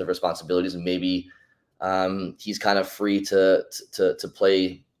defensive responsibilities, and maybe he's kind of free to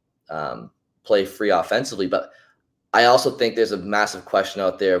play free offensively. But I also think there's a massive question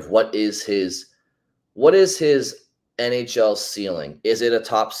out there of what is his NHL ceiling? Is it a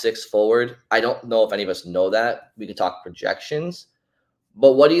top 6 forward? I don't know if any of us know that. We can talk projections,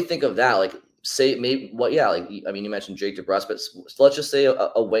 but what do you think of that? Like, say maybe what? Yeah, like I mean, you mentioned Jake DeBrusk, but let's just say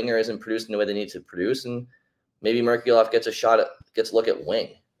a winger isn't producing the way they need to produce, and maybe Merkulov gets a look at wing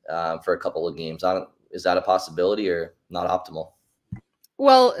for a couple of games. Is that a possibility or not optimal?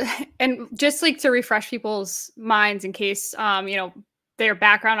 Well, and just like to refresh people's minds in case their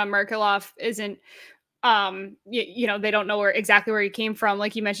background on Merkulov isn't they don't know exactly where he came from.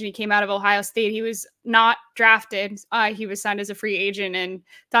 Like you mentioned, he came out of Ohio State. He was not drafted. He was signed as a free agent, and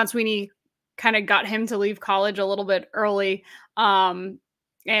Don Sweeney kind of got him to leave college a little bit early. And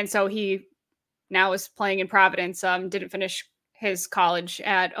so he now is playing in Providence. Didn't finish his college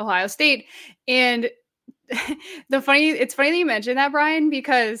at Ohio State. And it's funny that you mentioned that, Brian,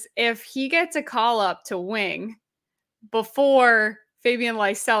 because if he gets a call up to wing before Fabian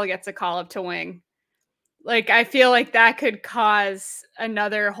Lysell gets a call up to wing, like, I feel like that could cause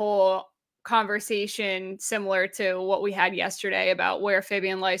another whole conversation similar to what we had yesterday about where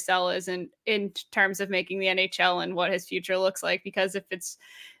Fabian Lysell is in terms of making the NHL and what his future looks like. Because if it's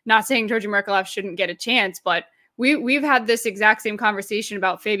not saying Georgii Merkulov shouldn't get a chance, but we've had this exact same conversation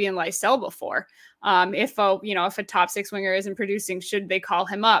about Fabian Lysell before. If a top 6 winger isn't producing, should they call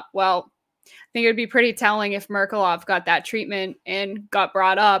him up? Well, I think it would be pretty telling if Merkulov got that treatment and got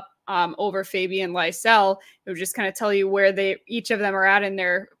brought up over Fabian Lysell. It would just kind of tell you where each of them are at in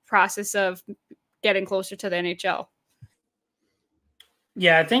their process of getting closer to the NHL.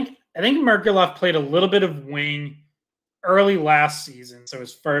 Yeah, I think Merkulov played a little bit of wing early last season, so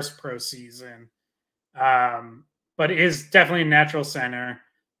his first pro season, but is definitely a natural center.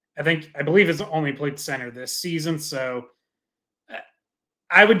 I believe he's only played center this season, so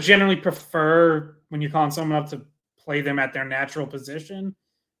I would generally prefer when you're calling someone up to play them at their natural position.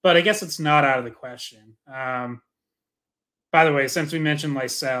 But I guess it's not out of the question. By the way, since we mentioned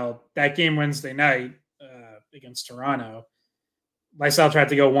Lysell, that game Wednesday night against Toronto, Lysell tried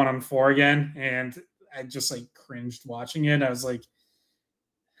to go 1-on-4 again, and I just like cringed watching it. I was like,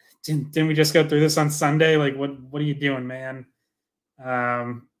 didn't we just go through this on Sunday? Like, what are you doing, man?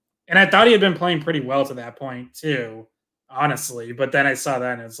 And I thought he had been playing pretty well to that point too, honestly. But then I saw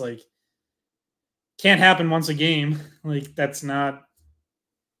that and it's like, can't happen once a game. Like, that's not.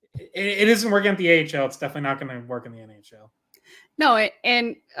 It isn't working at the AHL. It's definitely not going to work in the NHL. No, it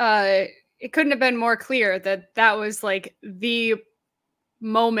couldn't have been more clear that was like the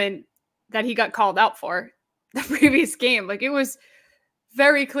moment that he got called out for the previous game. Like, it was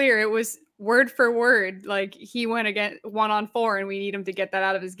very clear. It was word for word. Like, he went again 1-on-4 and we need him to get that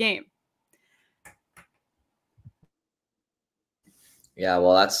out of his game. Yeah,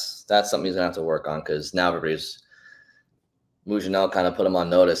 well, that's something he's gonna have to work on, because now everybody's Mougenel kind of put him on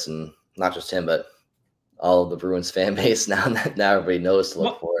notice, and not just him, but all of the Bruins fan base now everybody knows to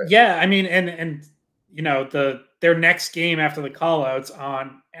look for it. Yeah, I mean, and you know, their next game after the callouts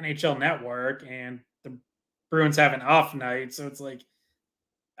on NHL Network, and the Bruins have an off night, so it's like,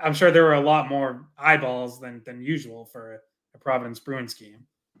 I'm sure there were a lot more eyeballs than usual for a Providence Bruins game.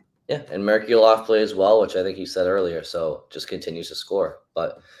 Yeah, and Merkulov plays well, which I think you said earlier, so just continues to score.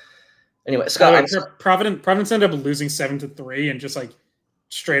 But anyway, Scott, Providence ended up losing 7-3 and just like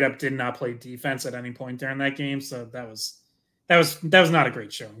straight up did not play defense at any point during that game. So that was not a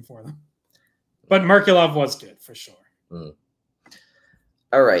great showing for them. But Merkulov was good for sure. Mm.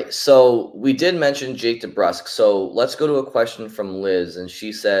 All right, so we did mention Jake DeBrusk. So let's go to a question from Liz, and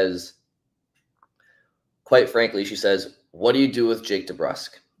she says, quite frankly, she says, "What do you do with Jake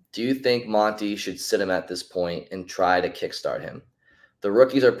DeBrusk? Do you think Monty should sit him at this point and try to kickstart him? The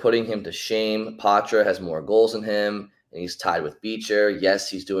rookies are putting him to shame. Poitras has more goals than him, and he's tied with Beecher. Yes,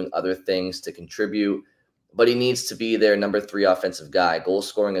 he's doing other things to contribute, but he needs to be their number 3 offensive guy. Goal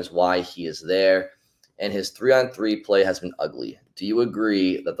scoring is why he is there, and his 3-on-3 play has been ugly. Do you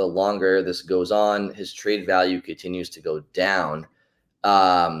agree that the longer this goes on, his trade value continues to go down?"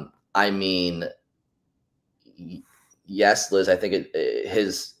 I mean, yes, Liz, I think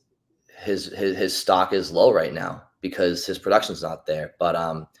his stock is low right now because his production's not there. But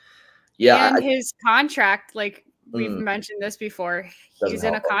yeah, and his contract, like we've mentioned this before, he's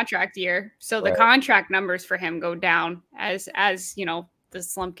in a contract year, so the contract numbers for him go down as you know, the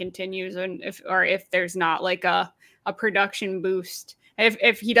slump continues, and if there's not like a production boost,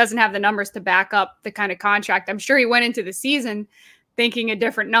 if he doesn't have the numbers to back up the kind of contract, I'm sure he went into the season thinking a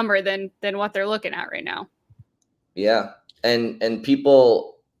different number than what they're looking at right now. Yeah, and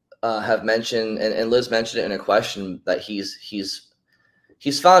people have mentioned, and Liz mentioned it in a question, that he's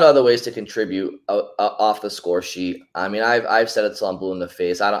found other ways to contribute off the score sheet. I mean, I've said it till I'm blue in the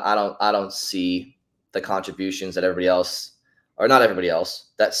face. I don't see the contributions that everybody else, or not everybody else,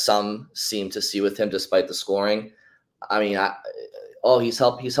 that some seem to see with him despite the scoring. I mean, he's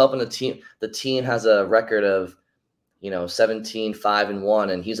helping the team. The team has a record of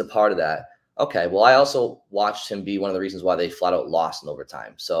 17-5-1, and he's a part of that. Okay, well, I also watched him be one of the reasons why they flat out lost in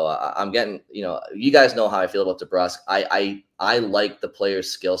overtime. So I'm getting, you guys know how I feel about DeBrusk. I like the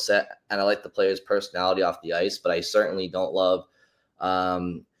player's skill set, and I like the player's personality off the ice, but I certainly don't love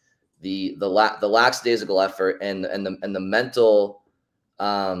the lackadaisical effort and the mental.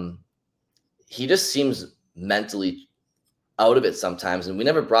 He just seems mentally out of it sometimes, and we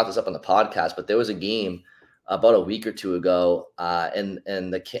never brought this up on the podcast, but there was a game about a week or two ago, and I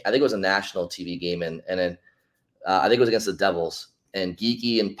think it was a national TV game, and then I think it was against the Devils, and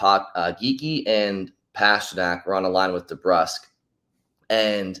Geekie and Pastrnak were on a line with DeBrusk,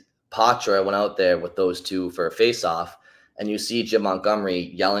 and Poitras went out there with those two for a face-off, and you see Jim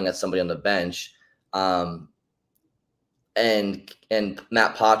Montgomery yelling at somebody on the bench, and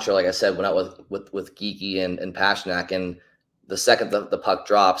Matt Poitras, like I said, went out with Geekie and Pastrnak, and the second the puck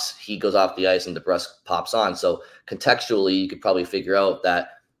drops, he goes off the ice and DeBrusk pops on. So contextually, you could probably figure out that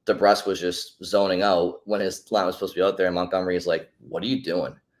DeBrusk was just zoning out when his line was supposed to be out there, and Montgomery is like, "What are you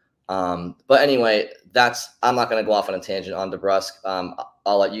doing?" But anyway, I'm not going to go off on a tangent on DeBrusk.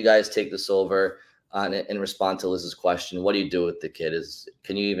 I'll let you guys take this over and respond to Liz's question. What do you do with the kid?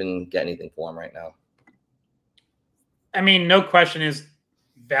 Can you even get anything for him right now? I mean, no question, his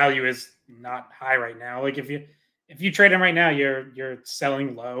value is not high right now. Like, if you trade him right now, you're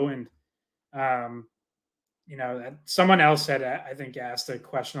selling low, and someone else had, I think, asked a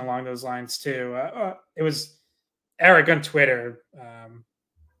question along those lines too. It was Eric on Twitter.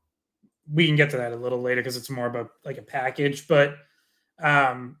 We can get to that a little later because it's more about like a package, but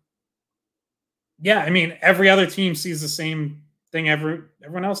yeah, I mean, every other team sees the same thing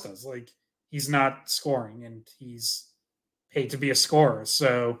everyone else does. Like, he's not scoring, and he's paid to be a scorer,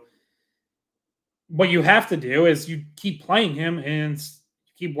 so what you have to do is you keep playing him and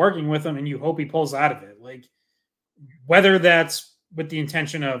keep working with him, and you hope he pulls out of it. Like, whether that's with the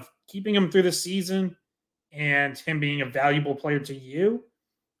intention of keeping him through the season and him being a valuable player to you,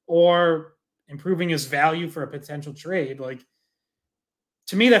 or improving his value for a potential trade. Like,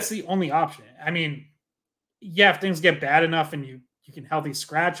 to me, that's the only option. I mean, yeah, if things get bad enough and you can healthy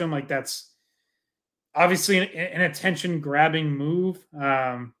scratch him, like that's obviously an attention-grabbing move.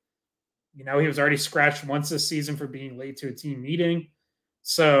 You know, he was already scratched once this season for being late to a team meeting.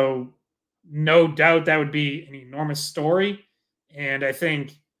 So no doubt that would be an enormous story. And I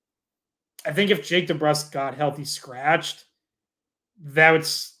think if Jake DeBrusk got healthy scratched, that would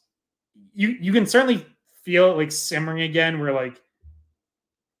you can certainly feel it like simmering again, where like,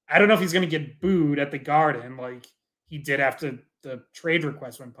 I don't know if he's going to get booed at the Garden like he did after the trade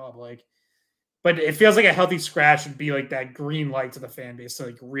request went public, but it feels like a healthy scratch would be like that green light to the fan base to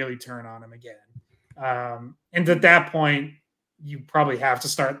like really turn on him again. And at that point, you probably have to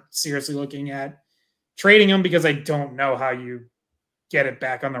start seriously looking at trading him, because I don't know how you get it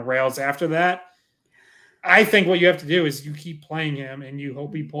back on the rails after that. I think what you have to do is you keep playing him and you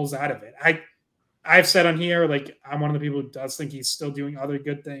hope he pulls out of it. I've said on here, like, I'm one of the people who does think he's still doing other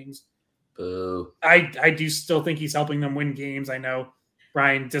good things. Boo. I do still think he's helping them win games. I know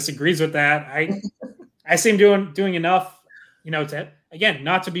Brian disagrees with that. I see him doing enough, you know, to, again,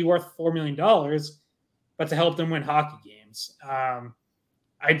 not to be worth $4 million, but to help them win hockey games.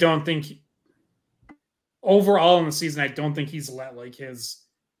 I don't think overall in the season, I don't think he's let like his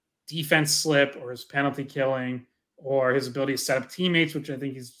defense slip or his penalty killing or his ability to set up teammates, which I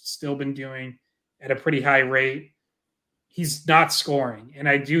think he's still been doing at a pretty high rate. He's not scoring. And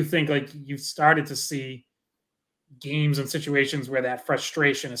I do think like you've started to see games and situations where that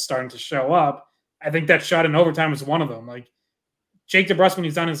frustration is starting to show up. I think that shot in overtime was one of them. Like, Jake DeBrusk, when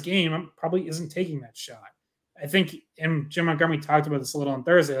he's on his game, probably isn't taking that shot. I think, and Jim Montgomery talked about this a little on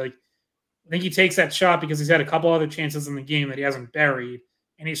Thursday, like, I think he takes that shot because he's had a couple other chances in the game that he hasn't buried,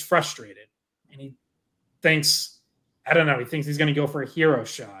 and he's frustrated. And he thinks, I don't know, he thinks he's going to go for a hero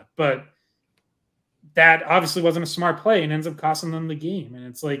shot. But that obviously wasn't a smart play and ends up costing them the game. And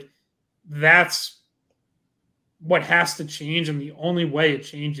it's like, that's what has to change. And the only way it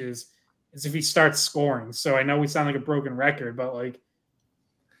changes is if he starts scoring. So I know we sound like a broken record, but like,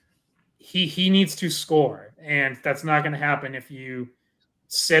 he needs to score. And that's not going to happen if you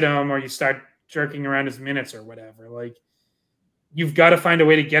sit him or you start jerking around his minutes or whatever. Like, you've got to find a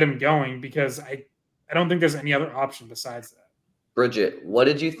way to get him going, because I don't think there's any other option besides that. Bridget, what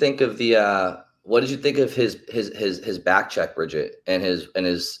did you think of the what did you think of his back check, Bridget, and his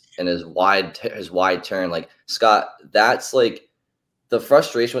wide turn? Like, Scott, that's like, the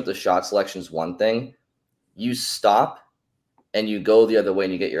frustration with the shot selection is one thing. You stop and you go the other way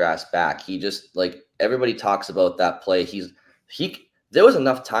and you get your ass back. He just, like, everybody talks about that play. There was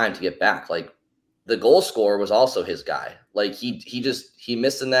enough time to get back. Like, the goal scorer was also his guy. Like, he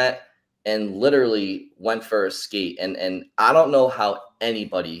missed in that and literally went for a skate. And I don't know how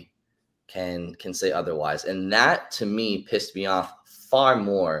anybody can say otherwise. And that, to me, pissed me off far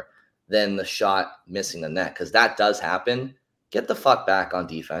more than the shot missing the net, because that does happen. Get the fuck back on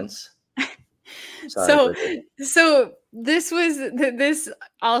defense. Sorry, so this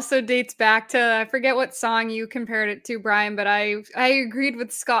also dates back to, I forget what song you compared it to, Brian, but I agreed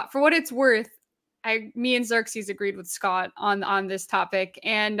with Scott. For what it's worth, me and Xerxes agreed with Scott on this topic,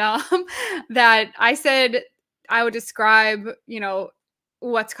 and that I said I would describe, you know,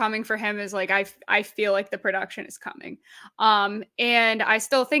 what's coming for him is like, I feel like the production is coming, and I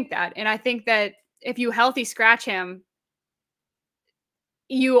still think that, and I think that if you healthy scratch him,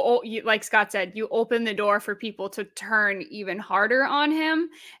 you like Scott said, you open the door for people to turn even harder on him.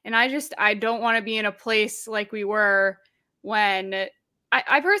 And I don't want to be in a place like we were when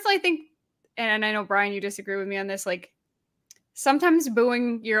I personally think, and I know, Brian, you disagree with me on this, like, sometimes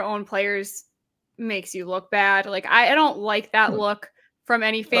booing your own players makes you look bad. Like, I don't like that look from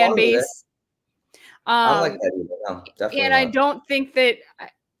any fan base. I don't like that either. No, definitely and not. I don't think that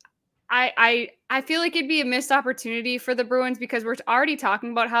I feel like it'd be a missed opportunity for the Bruins, because we're already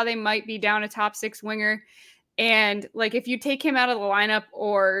talking about how they might be down a top 6 winger. And like, if you take him out of the lineup,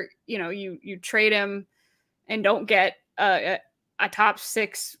 or, you know, you trade him and don't get a top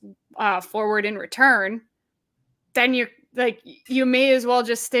 6 forward in return, then you may as well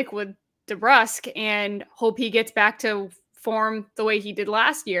just stick with DeBrusk and hope he gets back to form the way he did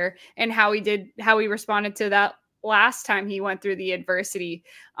last year, and how he responded to that last time he went through the adversity,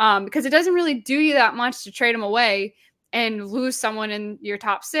 because it doesn't really do you that much to trade him away and lose someone in your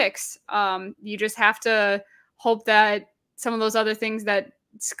top 6. You just have to hope that some of those other things that,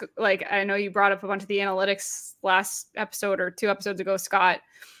 like, I know you brought up a bunch of the analytics last episode or 2 episodes ago, Scott,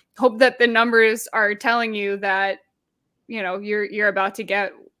 hope that the numbers are telling you that, you're about to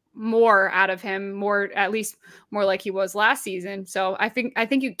get more out of him, at least more like he was last season. So I think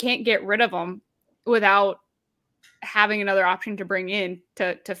you can't get rid of him without having another option to bring in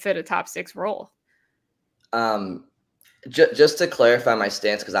to fit a top 6 role. Just to clarify my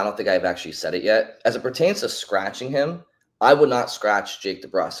stance, because I don't think I've actually said it yet, as it pertains to scratching him, I would not scratch Jake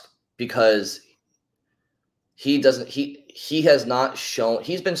DeBrusk because he has not shown,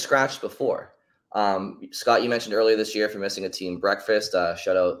 he's been scratched before. Scott, you mentioned earlier this year for missing a team breakfast.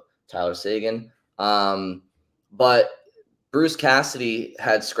 Shout out Tyler Sagan. But Bruce Cassidy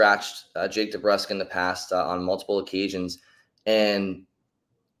had scratched Jake DeBrusk in the past on multiple occasions, and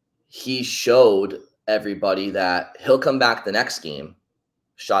he showed everybody that he'll come back the next game,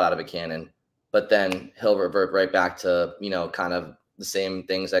 shot out of a cannon, but then he'll revert right back to, kind of the same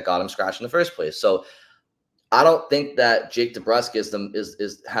things that got him scratched in the first place. So I don't think that Jake DeBrusk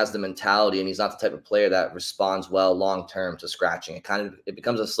has the mentality, and he's not the type of player that responds well long term to scratching. It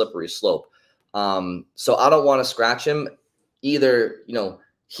becomes a slippery slope. So I don't want to scratch him either.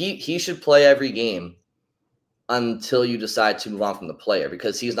 He should play every game until you decide to move on from the player,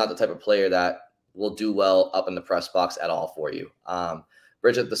 because he's not the type of player that will do well up in the press box at all for you.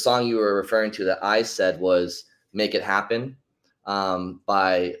 Bridget, the song you were referring to that I said was "Make It Happen"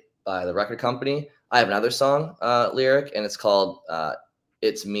 by the record company. I have another song lyric, and it's called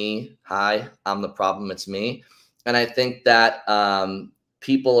 "It's Me, Hi, I'm the Problem, It's Me." And I think that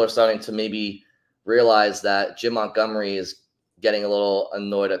people are starting to maybe realize that Jim Montgomery is getting a little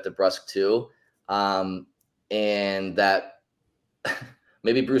annoyed at DeBrusk too, and that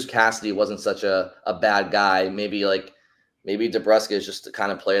maybe Bruce Cassidy wasn't such a bad guy. Maybe DeBrusk is just the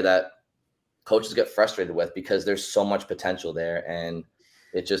kind of player that coaches get frustrated with because there's so much potential there, and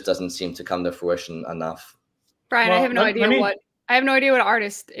it just doesn't seem to come to fruition enough. Brian, well, I have no idea what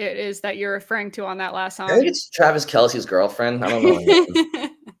artist it is that you're referring to on that last song. I think it's Travis Kelce's girlfriend. I don't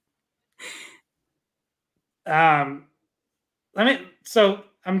know. So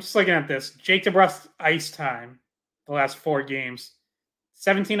I'm just looking at this. Jake DeBrusk ice time, the last 4 games: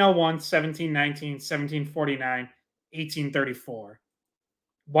 17:01, 17:19, 17:49, 18:34.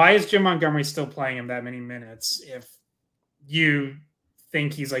 Why is Jim Montgomery still playing him that many minutes if you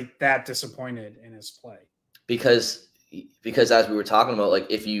think he's that disappointed in his play? Because as we were talking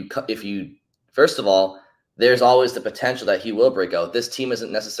about, if you first of all, there's always the potential that he will break out. This team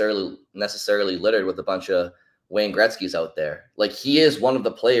isn't necessarily littered with a bunch of Wayne Gretzky's out there. He is one of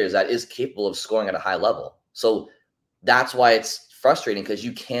the players that is capable of scoring at a high level. So that's why it's frustrating, because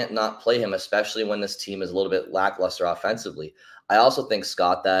you can't not play him, especially when this team is a little bit lackluster offensively. I also think,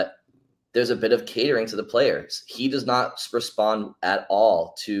 Scott, that there's a bit of catering to the players. He does not respond at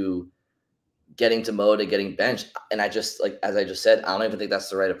all to getting demoted, getting benched. And as I just said, I don't even think that's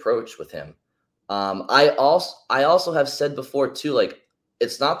the right approach with him. I also have said before too,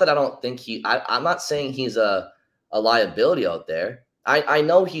 it's not that I don't think I'm not saying he's a liability out there. I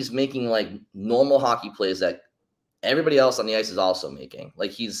know he's making normal hockey plays that everybody else on the ice is also making.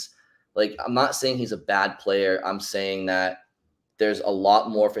 I'm not saying he's a bad player. I'm saying that there's a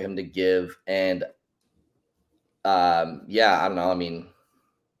lot more for him to give. And I don't know. I mean,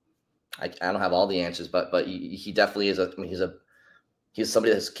 I don't have all the answers, but he definitely is he's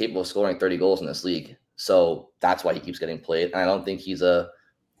somebody that's capable of scoring 30 goals in this league. So that's why he keeps getting played. And I don't think he's the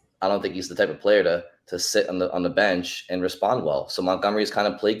type of player to sit on the bench and respond well. So Montgomery is kind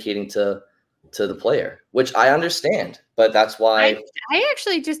of placating to the player, which I understand, but that's why I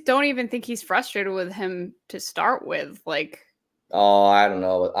actually just don't even think he's frustrated with him to start with. Oh, I don't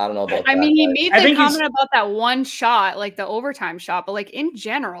know about that. I mean, he made the comment about that one shot, the overtime shot, but in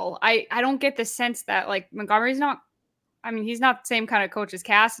general, I don't get the sense that Montgomery's not, I mean, he's not the same kind of coach as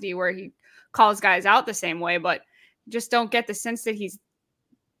Cassidy where he calls guys out the same way, but just don't get the sense that he's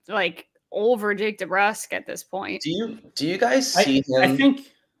over Jake DeBrusk at this point. Do you guys see him? I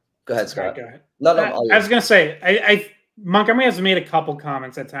think. Go ahead, Scott. Go ahead. No. I was gonna say, Montgomery has made a couple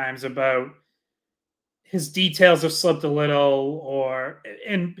comments at times about his details have slipped a little,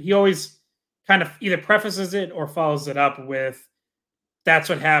 and he always kind of either prefaces it or follows it up with, "That's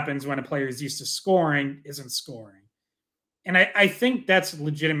what happens when a player is used to scoring isn't scoring." And I think that's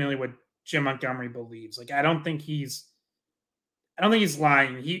legitimately what Jim Montgomery believes. I don't think he's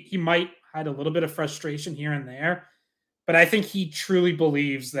lying. He might hide a little bit of frustration here and there, but I think he truly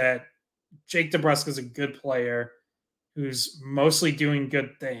believes that Jake DeBrusk is a good player who's mostly doing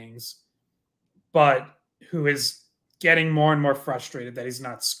good things, but who is getting more and more frustrated that he's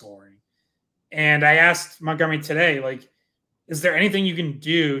not scoring. And I asked Montgomery today, is there anything you can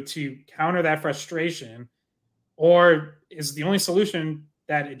do to counter that frustration? Or is the only solution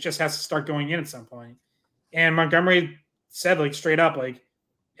that it just has to start going in at some point? And Montgomery said like straight up, like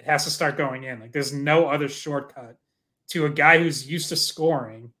it has to start going in. Like there's no other shortcut to a guy who's used to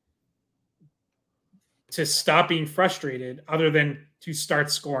scoring to stop being frustrated other than to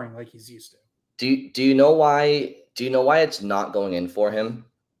start scoring like he's used to. Do you know why? Do you know why it's not going in for him?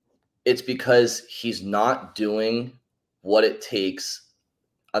 It's because he's not doing what it takes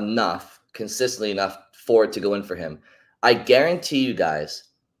consistently enough for it to go in for him. I guarantee you guys,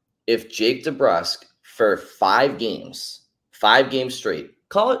 if Jake DeBrusk for 5 games straight,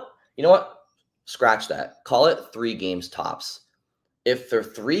 call it, you know what? Scratch that. Call it 3 games tops. If for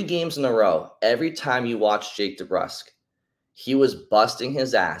 3 games in a row, every time you watch Jake DeBrusk, he was busting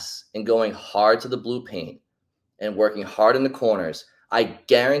his ass and going hard to the blue paint and working hard in the corners, I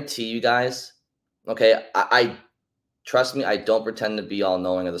guarantee you guys, okay, I trust me, I don't pretend to be all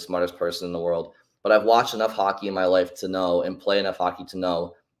knowing or the smartest person in the world, but I've watched enough hockey in my life to know and play enough hockey to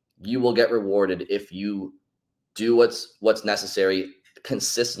know you will get rewarded if you do what's necessary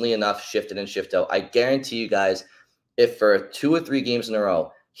consistently enough, shift in and shift out. I guarantee you guys, if for 2 or 3 games in a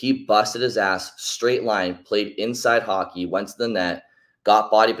row, he busted his ass, straight line, played inside hockey, went to the net,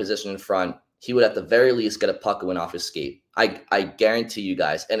 got body position in front, he would at the very least get a puck win off his skate. I guarantee you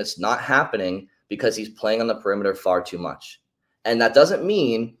guys. And it's not happening because he's playing on the perimeter far too much. And that doesn't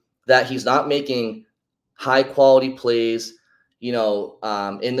mean that he's not making high quality plays, in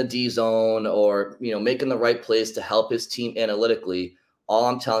the D zone or, making the right plays to help his team analytically. All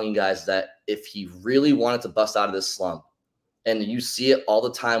I'm telling you guys is that if he really wanted to bust out of this slump, and you see it all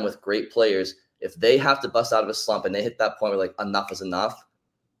the time with great players, if they have to bust out of a slump and they hit that point where like enough is enough,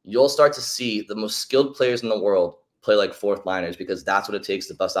 you'll start to see the most skilled players in the world play like 4th liners because that's what it takes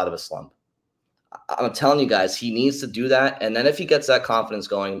to bust out of a slump. I'm telling you guys, he needs to do that. And then if he gets that confidence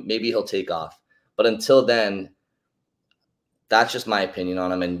going, maybe he'll take off. But until then, that's just my opinion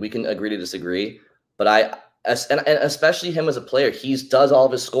on him. And we can agree to disagree. But and especially him as a player, he does all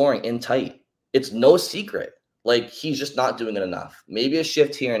of his scoring in tight. It's no secret. Like, he's just not doing it enough. Maybe a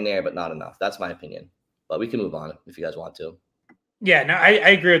shift here and there, but not enough. That's my opinion. But we can move on if you guys want to. Yeah, no, I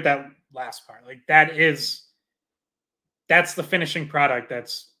agree with that last part. Like, that's the finishing product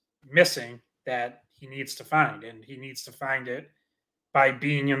that's missing that he needs to find. And he needs to find it by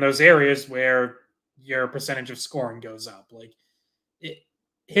being in those areas where your percentage of scoring goes up. Like,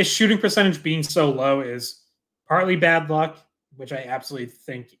 his shooting percentage being so low is partly bad luck, which I absolutely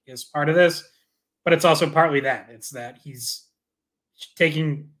think is part of this. But it's also partly that. It's that he's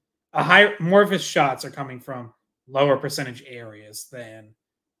taking more of his shots are coming from lower percentage areas than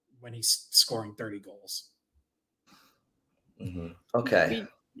when he's scoring 30 goals. Mm-hmm. Okay.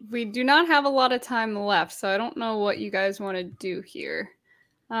 We do not have a lot of time left, so I don't know what you guys want to do here.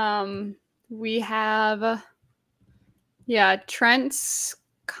 We have, Trent's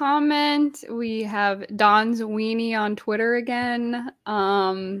comment. We have Don's weenie on Twitter again,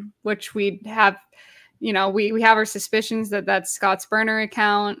 which we have, we have our suspicions that that's Scott's burner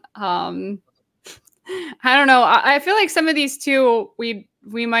account. I don't know. I feel like some of these two we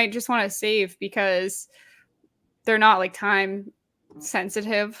might just want to save because they're not like time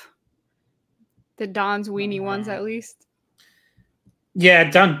sensitive. The Don's weenie ones, at least. Yeah,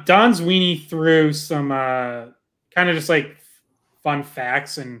 Don's weenie threw some kind of just like fun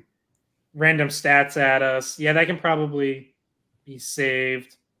facts and random stats at us. Yeah, that can probably be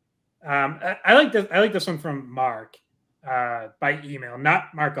saved. I like this one from Mark by email,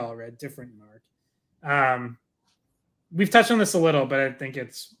 not Mark Allred, different Mark. We've touched on this a little, but I think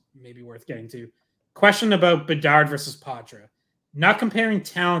it's maybe worth getting to. Question about Bedard versus Poitras. Not comparing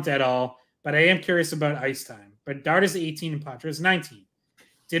talent at all, but I am curious about ice time. Bedard is 18 and Poitras is 19.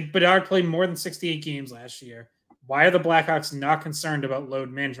 Did Bedard play more than 68 games last year? Why are the Blackhawks not concerned about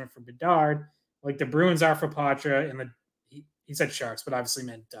load management for Bedard, like the Bruins are for Poitras and he said Sharks, but obviously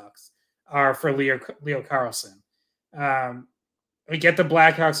meant Ducks, are for Leo Carlson? We get the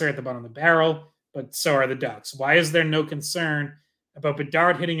Blackhawks are at the bottom of the barrel, but so are the Ducks. Why is there no concern about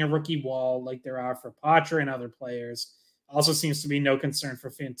Bedard hitting a rookie wall like there are for Poitras and other players? Also seems to be no concern for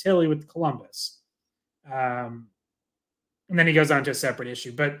Fantilli with Columbus. And then he goes on to a separate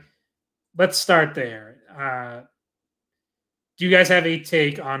issue. But let's start there. Do you guys have a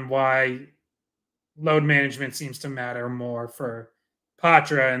take on why load management seems to matter more for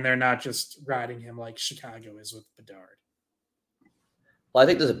Poitras and they're not just riding him like Chicago is with Bedard? Well, I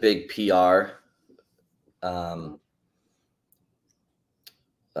think there's a big PR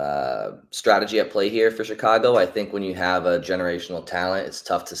strategy at play here for Chicago. I think when you have a generational talent, it's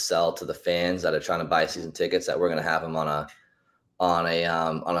tough to sell to the fans that are trying to buy season tickets that we're going to have him on a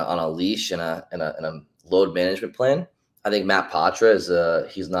leash and a load management plan. I think Matt Poitras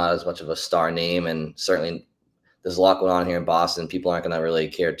he's not as much of a star name and certainly there's a lot going on here in Boston. People aren't going to really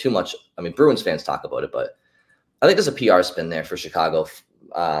care too much. I mean, Bruins fans talk about it, but I think there's a PR spin there for Chicago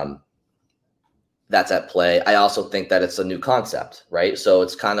that's at play. I also think that it's a new concept, right? So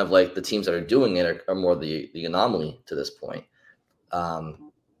it's kind of like the teams that are doing it are more the anomaly to this point.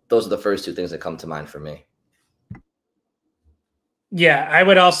 Those are the first two things that come to mind for me. Yeah, I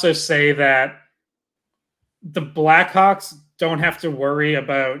would also say that the Blackhawks don't have to worry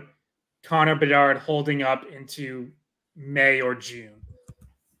about Connor Bedard holding up into May or June.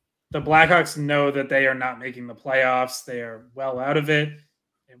 The Blackhawks know that they are not making the playoffs. They are well out of it.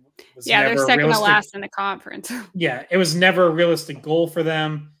 They're second to last in the conference. Yeah, it was never a realistic goal for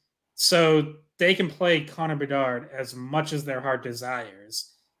them. So they can play Connor Bedard as much as their heart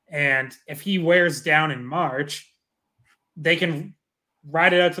desires. And if he wears down in March, they can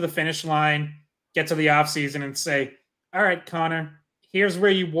ride it out to the finish line, get to the offseason and say, all right, Connor, here's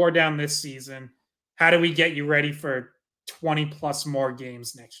where you wore down this season. How do we get you ready for 20 plus more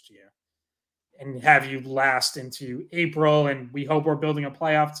games next year? And have you last into April, and we hope we're building a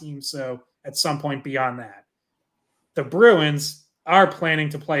playoff team, so at some point beyond that. The Bruins are planning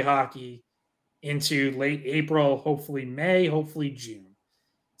to play hockey into late April, hopefully May, hopefully June.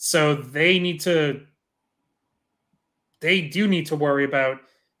 So they do need to worry about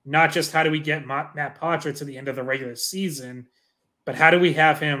not just how do we get Matt Poitras to the end of the regular season, but how do we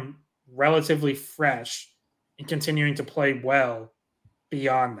have him relatively fresh and continuing to play well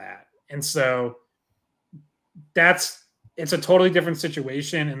beyond that. And so it's a totally different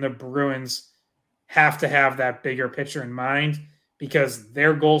situation, and the Bruins have to have that bigger picture in mind because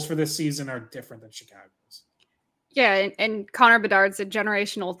their goals for this season are different than Chicago's. Yeah, and Connor Bedard's a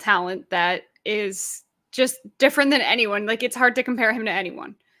generational talent that is just different than anyone. Like, it's hard to compare him to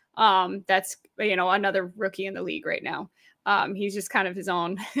anyone. That's, another rookie in the league right now. He's just kind of his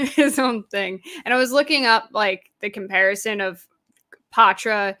own thing. And I was looking up like the comparison of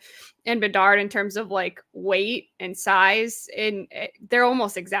Poitras and Bedard in terms of like weight and size, and they're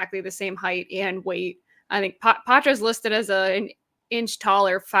almost exactly the same height and weight. I think Poitras listed as an inch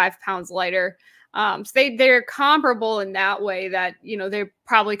taller, 5 pounds lighter. So they're comparable in that way that, they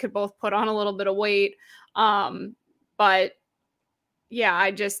probably could both put on a little bit of weight. But yeah,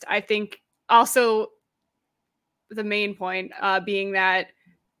 I think also the main point being that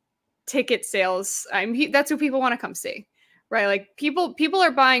ticket sales, that's who people want to come see, right? Like people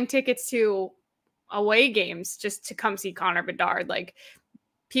are buying tickets to away games just to come see Connor Bedard. Like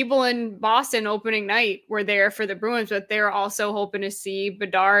people in Boston opening night were there for the Bruins, but they're also hoping to see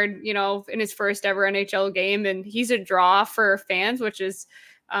Bedard, in his first ever NHL game. And he's a draw for fans, which is,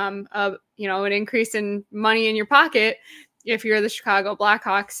 an increase in money in your pocket if you're the Chicago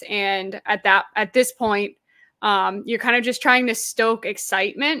Blackhawks. And at this point, you're kind of just trying to stoke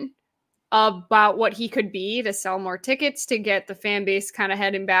excitement about what he could be to sell more tickets, to get the fan base kind of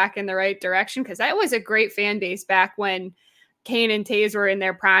heading back in the right direction. Cause that was a great fan base back when Kane and Taves were in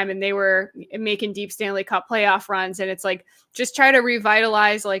their prime and they were making deep Stanley Cup playoff runs. And it's like, just try to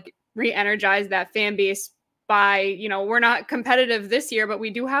revitalize, like re-energize that fan base by, we're not competitive this year, but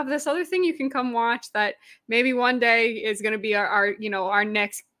we do have this other thing you can come watch that maybe one day is going to be our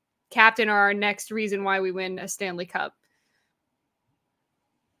next captain or our next reason why we win a Stanley Cup.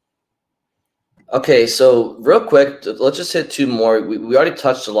 Okay, so real quick, let's just hit two more. We already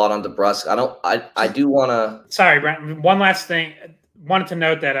touched a lot on DeBrusk. I do want to. Sorry, Brent. One last thing. Wanted to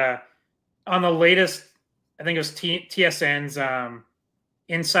note that on the latest, I think it was TSN's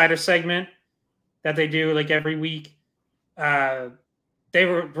insider segment that they do like every week. They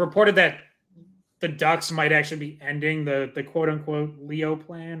reported that the Ducks might actually be ending the quote unquote Leo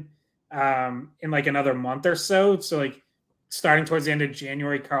plan in like another month or so. So like starting towards the end of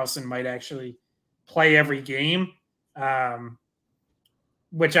January, Carlson might actually play every game,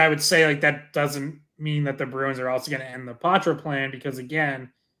 which I would say like that doesn't mean that the Bruins are also going to end the Poitras plan, because again,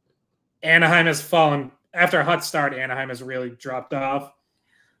 Anaheim has fallen after a hot start. Anaheim has really dropped off.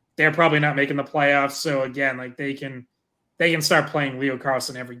 They're probably not making the playoffs. So again, like they can start playing Leo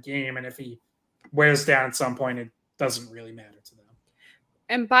Carlson every game. And if he wears down at some point, it doesn't really matter to them.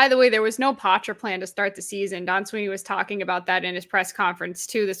 And by the way, there was no Poitras plan to start the season. Don Sweeney was talking about that in his press conference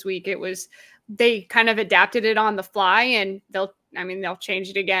too this week. They kind of adapted it on the fly, and they'll change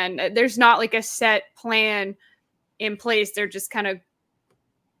it again. There's not like a set plan in place. They're just kind of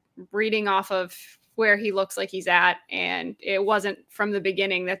reading off of where he looks like he's at. And it wasn't from the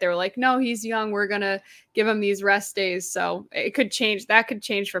beginning that they were like, no, he's young, we're going to give him these rest days. So it could change. That could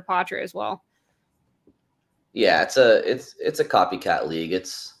change for Poitras as well. Yeah, it's a copycat league.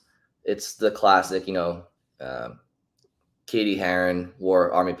 It's the classic, Katie Heron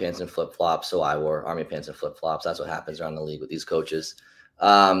wore army pants and flip-flops, so I wore army pants and flip-flops. That's what happens around the league with these coaches.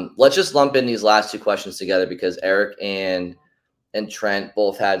 Let's just lump in these last two questions together because Eric and Trent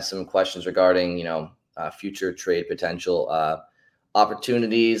both had some questions regarding, future trade potential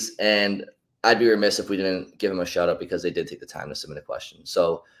opportunities. And I'd be remiss if we didn't give them a shout out because they did take the time to submit a question.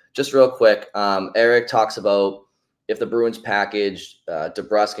 So just real quick, Eric talks about if the Bruins packaged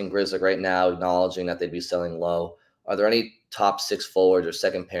DeBrusk and Grzelcyk right now, acknowledging that they'd be selling low, are there any top 6 forwards or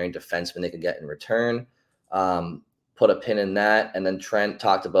second pairing defensemen they could get in return? Put a pin in that. And then Trent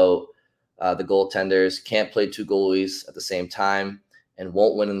talked about the goaltenders can't play 2 goalies at the same time and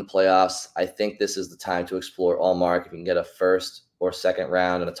won't win in the playoffs. I think this is the time to explore Ullmark. If you can get a first or second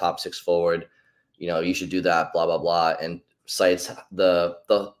round and a top 6 forward, you should do that, blah, blah, blah. And cites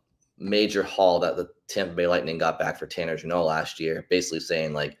the major haul that the Tampa Bay Lightning got back for Tanner Jeannot last year, basically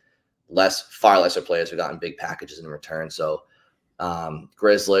saying like far lesser players have gotten big packages in return. So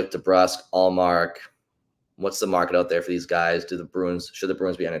Grzelcyk, DeBrusk, Ullmark, what's the market out there for these guys? Should the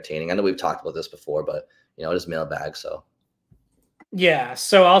Bruins be entertaining? I know we've talked about this before, but it is mailbag. So yeah,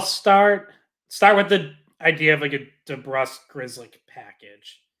 so I'll start with the idea of like a DeBrusk Grzelcyk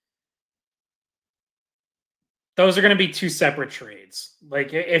package. Those are going to be 2 separate trades.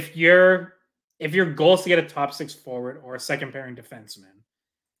 Like if your goal is to get a top 6 forward or a second pairing defenseman,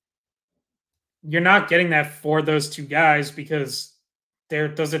 you're not getting that for those 2 guys because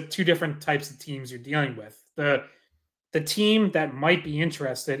those are 2 different types of teams you're dealing with. The team that might be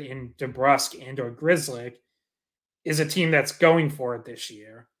interested in DeBrusk and or Grzelcyk is a team that's going for it this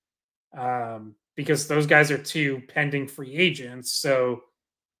year because those guys are 2 pending free agents. So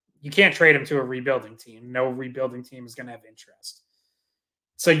you can't trade them to a rebuilding team. No rebuilding team is going to have interest.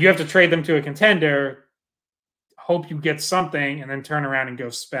 So you have to trade them to a contender, hope you get something, and then turn around and go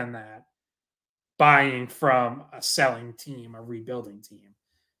spend that buying from a selling team, a rebuilding team.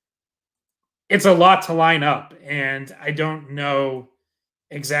 It's a lot to line up, and I don't know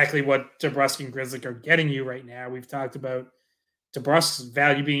exactly what DeBrusk and Grzelcyk are getting you right now. We've talked about DeBrusk's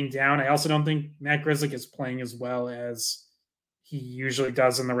value being down. I also don't think Matt Grzelcyk is playing as well as he usually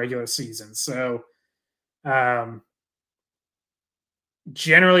does in the regular season. So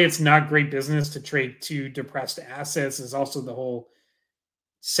generally, it's not great business to trade 2 depressed assets. There's also the whole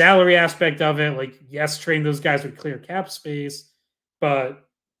salary aspect of it. Like, yes, trading those guys with clear cap space, but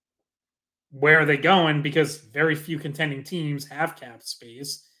where are they going? Because very few contending teams have cap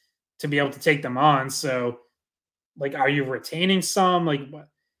space to be able to take them on. So, like, are you retaining some? Like, what?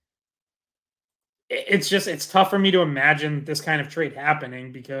 It's tough for me to imagine this kind of trade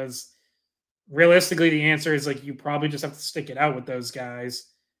happening because realistically, the answer is like you probably just have to stick it out with those guys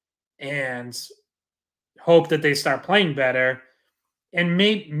and hope that they start playing better. And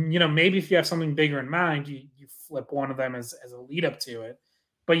maybe if you have something bigger in mind, you flip one of them as a lead up to it.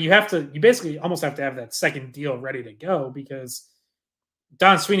 But you basically almost have to have that second deal ready to go because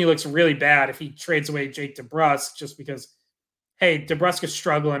Don Sweeney looks really bad if he trades away Jake DeBrusk just because, hey, DeBrusk is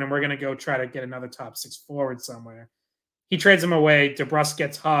struggling and we're going to go try to get another top 6 forward somewhere. He trades him away, DeBrusk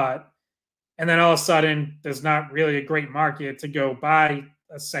gets hot, and then all of a sudden there's not really a great market to go buy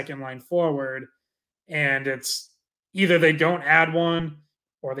a second line forward. And it's either they don't add one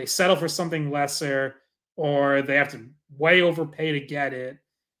or they settle for something lesser or they have to way overpay to get it.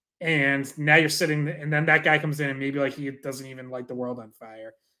 And now you're sitting, and then that guy comes in and maybe like he doesn't even light the world on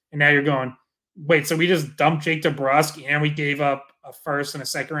fire. And now you're going, wait, so we just dumped Jake DeBrusk and we gave up a first and a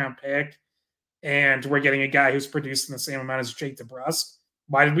second round pick and we're getting a guy who's producing the same amount as Jake DeBrusk.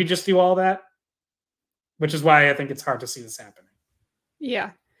 Why did we just do all that? Which is why I think it's hard to see this happening.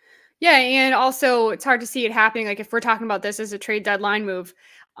 Yeah. Yeah. And also it's hard to see it happening. Like if we're talking about this as a trade deadline move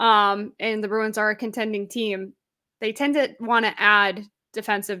and the Bruins are a contending team, they tend to want to add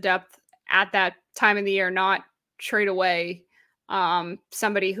defensive depth at that time of the year, not trade away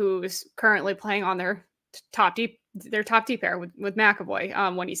somebody who's currently playing on their top D pair with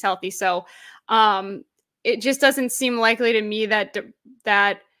McAvoy when he's healthy. So it just doesn't seem likely to me that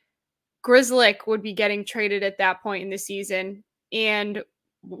Grzelcyk would be getting traded at that point in the season. And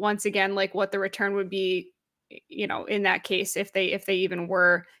once again, like what the return would be, in that case, if they even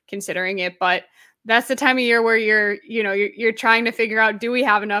were considering it. But that's the time of year where you're trying to figure out, do we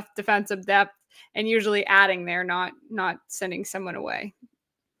have enough defensive depth, and usually adding there, not sending someone away.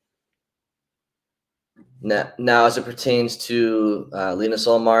 Now as it pertains to Linus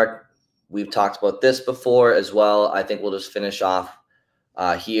Ullmark, we've talked about this before as well. I think we'll just finish off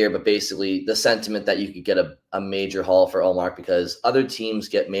here, but basically the sentiment that you could get a major haul for Ullmark because other teams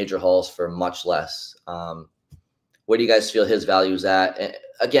get major hauls for much less. Where do you guys feel his value is at? And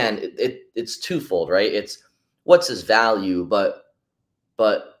again, it's twofold, right? It's what's his value, but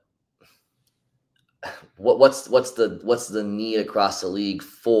what's the need across the league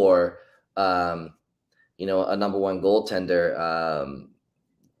for you know, a number one goaltender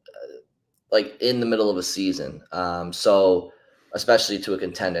like in the middle of a season. So especially to a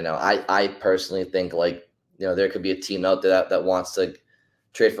contender. Now, I personally think, like, you know, there could be a team out there that wants to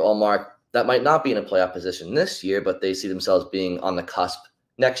trade for Ullmark that might not be in a playoff position this year, but they see themselves being on the cusp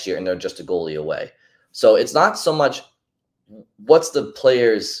next year, and they're just a goalie away. So it's not so much there's what the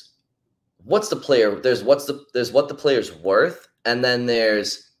player's worth, and then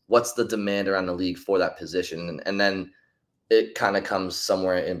there's what's the demand around the league for that position, and then it kind of comes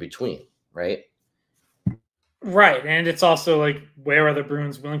somewhere in between, right? Right, and it's also like, where are the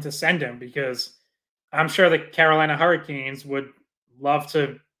Bruins willing to send him? Because I'm sure the Carolina Hurricanes would love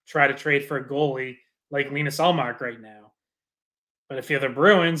to try to trade for a goalie like Linus Ullmark right now. But if you're the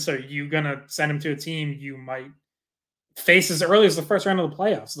Bruins, are you going to send him to a team you might face as early as the first round of the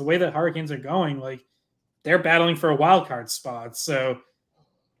playoffs? The way the Hurricanes are going, like, they're battling for a wild card spot. So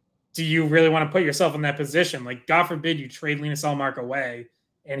do you really want to put yourself in that position? Like, God forbid you trade Linus Ullmark away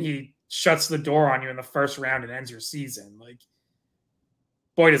and he shuts the door on you in the first round and ends your season. Like,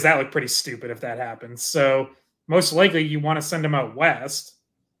 boy, does that look pretty stupid if that happens. So most likely you want to send him out west.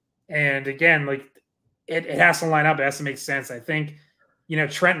 And again, like, it has to line up. It has to make sense. I think, you know,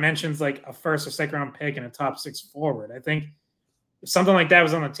 Trent mentions like a first or second round pick and a top 6 forward. I think if something like that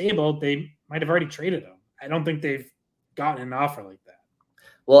was on the table, they might have already traded him. I don't think they've gotten an offer like that.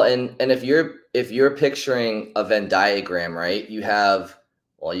 Well, and if you're picturing a Venn diagram, right, you have,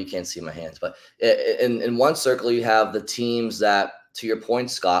 well, you can't see my hands, but in one circle you have the teams that, to your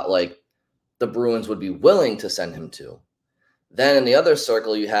point, Scott, like, the Bruins would be willing to send him to. Then in the other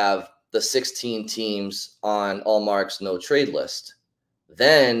circle you have the 16 teams on Ullmark's no trade list.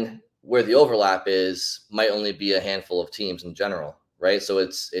 Then where the overlap is might only be a handful of teams in general, right? So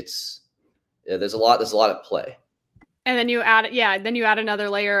there's a lot at play. And then you add another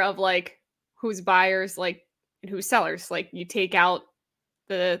layer of like who's buyers, like, and who's sellers. Like, you take out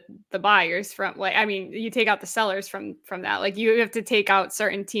the buyers from, like, I mean, you take out the sellers from that. Like, you have to take out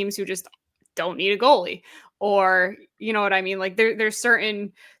certain teams who just don't need a goalie, or, you know what I mean? Like, there's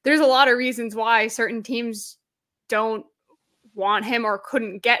a lot of reasons why certain teams don't want him or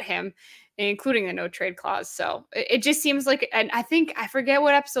couldn't get him, including the no trade clause. So it just seems like, and I forget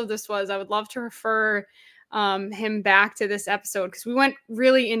what episode this was. I would love to refer him back to this episode because we went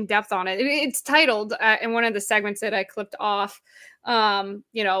really in depth on it. It's titled in one of the segments that I clipped off,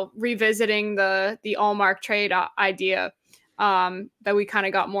 you know, revisiting the Ullmark trade idea, that we kind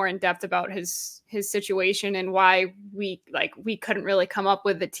of got more in depth about his situation and why we couldn't really come up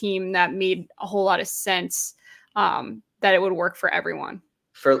with a team that made a whole lot of sense, that it would work for everyone.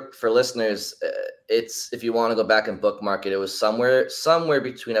 For listeners, it's, if you want to go back and bookmark it, it was somewhere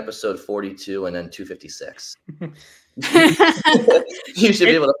between episode 42 and then 256. You should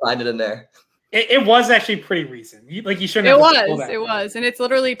be able to find it in there. It was actually pretty recent. You shouldn't. It was, and it's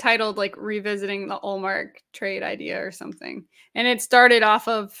literally titled like revisiting the Ullmark trade idea or something. And it started off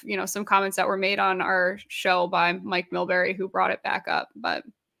of, you know, some comments that were made on our show by Mike Milbury, who brought it back up. But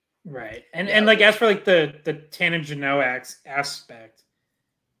right, and like, as for like the Tannen Jeannot aspect,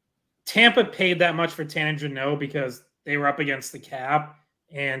 Tampa paid that much for Tannen Jeannot because they were up against the cap,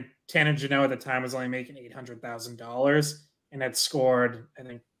 and Tannen Jeannot at the time was only making $800,000 and had scored, I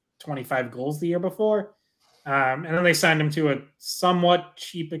think, 25 goals the year before. And then they signed him to a somewhat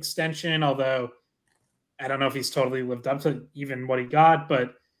cheap extension, although I don't know if he's totally lived up to even what he got.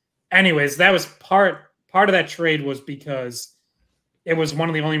 But anyways, that was part of that trade, was because it was one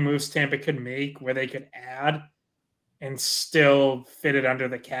of the only moves Tampa could make where they could add and still fit it under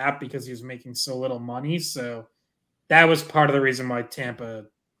the cap because he was making so little money. So that was part of the reason why Tampa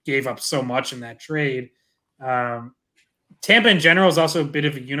gave up so much in that trade. Tampa in general is also a bit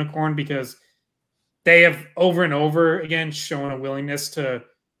of a unicorn because they have over and over again shown a willingness to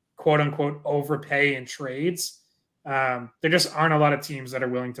quote unquote overpay in trades. There just aren't a lot of teams that are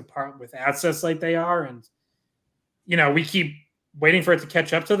willing to part with assets like they are. And, you know, we keep waiting for it to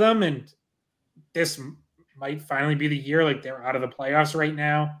catch up to them. And this might finally be the year. Like, they're out of the playoffs right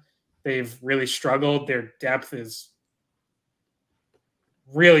now. They've really struggled. Their depth is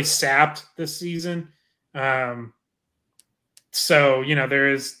really sapped this season. So, you know, there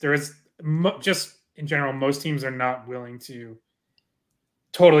is just in general, most teams are not willing to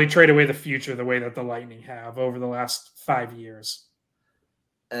totally trade away the future the way that the Lightning have over the last 5 years.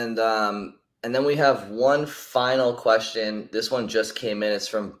 And then we have one final question. This one just came in. It's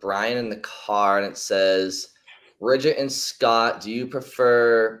from Brian in the car, and it says, Bridget and Scott, do you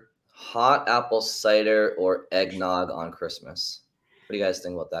prefer Hot apple cider or eggnog on Christmas? What do you guys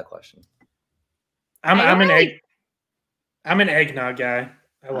think about that question? I'm an eggnog guy.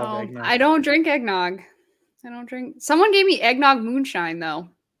 I love eggnog. I don't drink eggnog. Someone gave me eggnog moonshine though,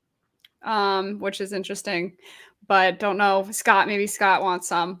 which is interesting, but don't know. Maybe Scott wants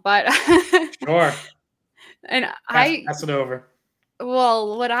some, but sure. And pass it over.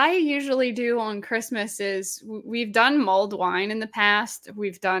 Well, what I usually do on Christmas is we've done mulled wine in the past.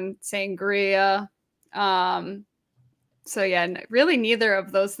 We've done sangria. So yeah, really neither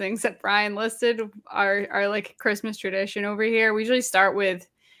of those things that Brian listed are like Christmas tradition over here. We usually start with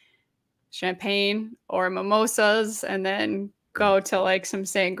champagne or mimosas and then go to like some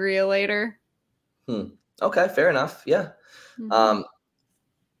sangria later. Okay, fair enough. Yeah. Mm-hmm.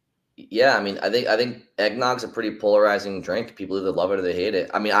 Yeah, I mean, I think eggnog's a pretty polarizing drink. People either love it or they hate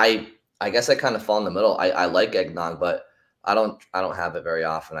it. I mean, I guess I kind of fall in the middle. I like eggnog, but I don't have it very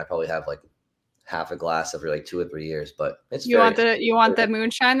often. I probably have like half a glass every like 2 or 3 years. But it's you want the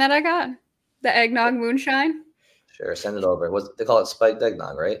moonshine that I got, the eggnog moonshine. Sure, send it over. They call it spiked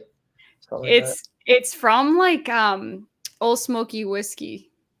eggnog, right? It's from like Old Smoky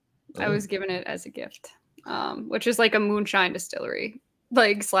whiskey. I was given it as a gift, which is like a moonshine distillery.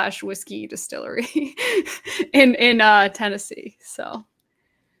 Like / whiskey distillery in Tennessee. So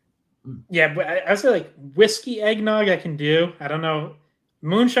yeah, but I would say like whiskey eggnog I can do. I don't know.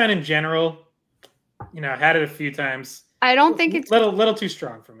 Moonshine in general, I had it a few times. I don't think it's little too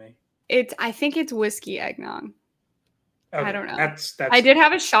strong for me. I think it's whiskey eggnog. Okay, I don't know. That's I did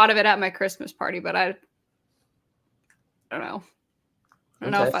have a shot of it at my Christmas party, but I don't know. I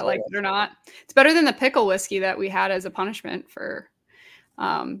don't know if I liked it or not. It's better than the pickle whiskey that we had as a punishment for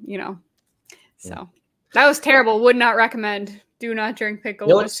so that was terrible. Would not recommend. Do not drink pickle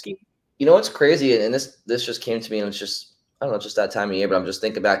whiskey. You know what's crazy, and this just came to me, and it's just I don't know, just that time of year. But I'm just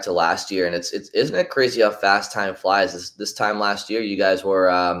thinking back to last year, and it's isn't it crazy how fast time flies? This time last year, you guys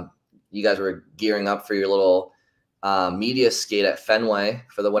were gearing up for your little media skate at Fenway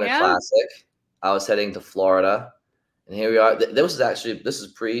for the Winter Classic. I was heading to Florida, and here we are. This is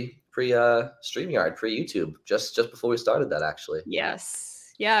pre StreamYard, pre YouTube, just before we started that actually. Yes.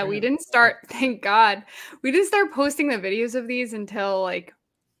 Yeah, we didn't start, thank God. We didn't start posting the videos of these until like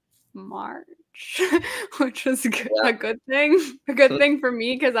March, which was a good thing. A good thing for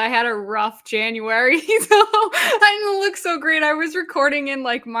me because I had a rough January. So I didn't look so great. I was recording in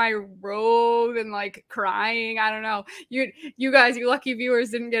like my robe and like crying. I don't know. You guys, you lucky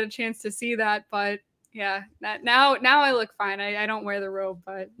viewers didn't get a chance to see that, but yeah, now I look fine. I don't wear the robe,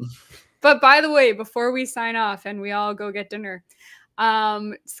 but by the way, before we sign off and we all go get dinner,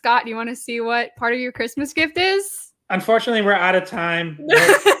 Scott, do you want to see what part of your Christmas gift is? Unfortunately, we're out of time.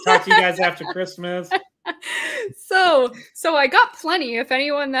 We'll talk to you guys after Christmas. So I got plenty. If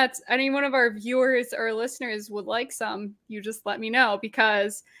any one of our viewers or listeners would like some, you just let me know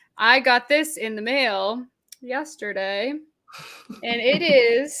because I got this in the mail yesterday, and it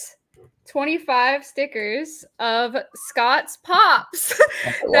is 25 stickers of Scott's Pops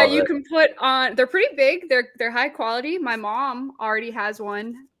that you can put on. They're pretty big. They're high quality. My mom already has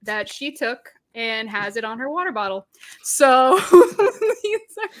one that she took and has it on her water bottle. So these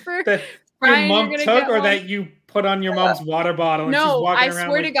are for Brian. Your mom took, or that you put on your mom's water bottle? And no, she's walking I around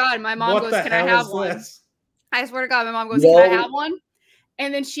swear to God, my mom goes, "Can I have one?" This? I swear to God, my mom goes, "Can I have one?"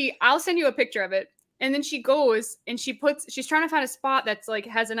 And then I'll send you a picture of it. And then she goes and she's trying to find a spot that's like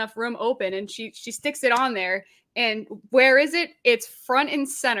has enough room open, and she sticks it on there. And where is it? It's front and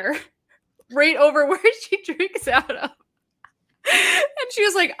center, right over where she drinks out of. And she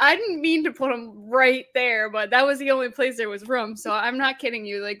was like, I didn't mean to put them right there, but that was the only place there was room. So I'm not kidding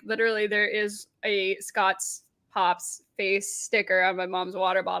you. Like literally there is a Scott's Pops face sticker on my mom's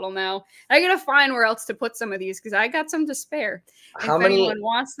water bottle now. I gotta find where else to put some of these because I got some to spare. If anyone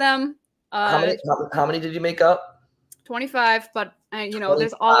wants them. How many did you make up? 25, but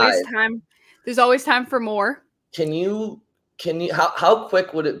there's always time. There's always time for more. Can you how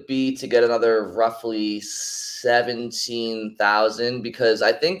quick would it be to get another roughly 17,000? Because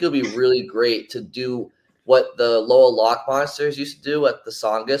I think it'll be really great to do what the Lowell Lock Monsters used to do at the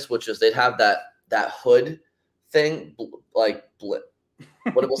Songus, which is they'd have that hood thing, what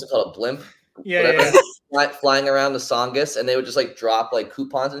was it called, a blimp? Yeah. Flying around the Songus, and they would just like drop like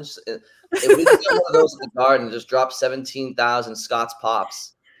coupons and if we could get one of those in the garden, just drop 17,000 Scott's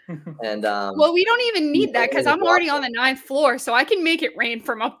Pops. And well, we don't even need that because I'm already on the 9th floor, so I can make it rain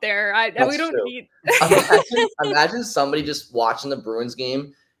from up there. We don't need. Imagine somebody just watching the Bruins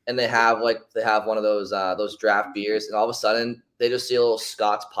game and they have one of those draft beers, and all of a sudden they just see a little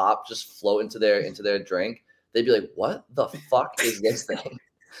Scott's Pop just float into their drink. They'd be like, "What the fuck is this thing?"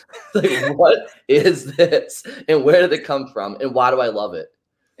 Like, what is this? And where did it come from? And why do I love it?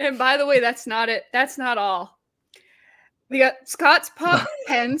 And by the way, that's not it. That's not all. We got Scott's Pop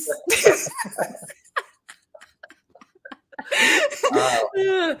pens.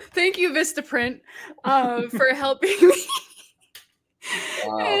 Thank you, Vistaprint, for helping me.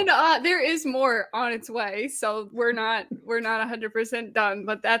 Wow. And there is more on its way, so we're not 100% done.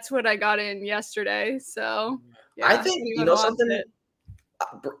 But that's what I got in yesterday. So yeah, I think you know something,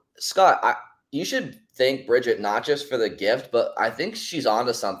 Scott. You should thank Bridget not just for the gift, but I think she's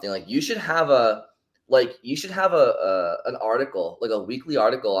onto something. Like you should have an article, like a weekly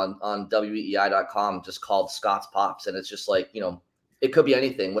article on weei.com just called Scott's Pops, and it's just like, you know, it could be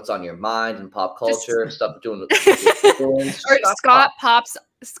anything. What's on your mind and pop culture stuff doing. Or Scott pops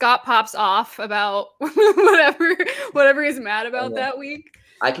off about whatever he's mad about that week.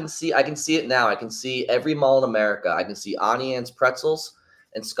 I can see it now. I can see every mall in America. I can see Auntie Anne's pretzels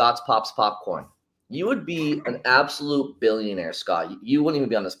and Scott's Pops popcorn. You would be an absolute billionaire, Scott. You wouldn't even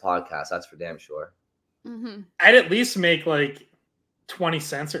be on this podcast. That's for damn sure. Mm-hmm. I'd at least make like 20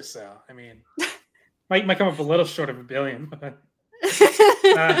 cents or so. I mean, might come up a little short of $1 billion. But,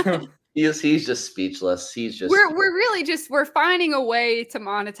 he's just speechless. We're finding a way to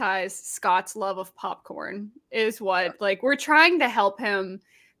monetize Scott's love of popcorn. Is what we're trying to help him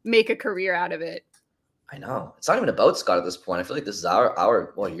make a career out of it. I know. It's not even about Scott at this point. I feel like this is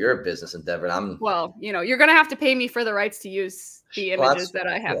your business endeavor. And you're going to have to pay me for the rights to use the images that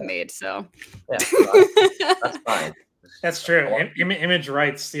I have made. So yeah, that's fine. That's true. Image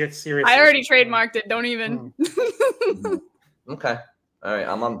rights. Seriously. I already trademarked it. Don't even. Okay. All right.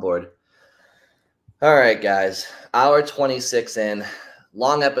 I'm on board. All right, guys. Hour 26 in.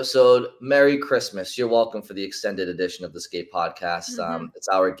 Long episode. Merry Christmas. You're welcome for the extended edition of the Skate Podcast. Mm-hmm. It's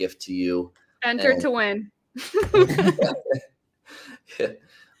our gift to you. Enter to win.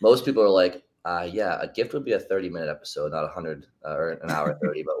 Most people are like, a gift would be a 30-minute episode, not 100 or an hour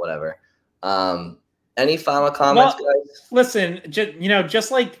 30, but whatever. Any final comments, guys? Listen, just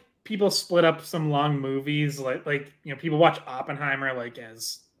like people split up some long movies, like people watch Oppenheimer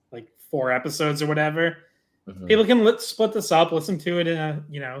as 4 episodes or whatever. Mm-hmm. People can split this up, listen to it in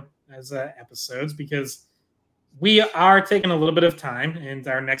as episodes, because we are taking a little bit of time, and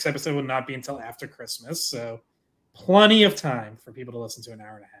our next episode will not be until after Christmas. So plenty of time for people to listen to an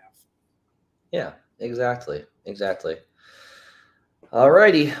hour and a half. Yeah, exactly. All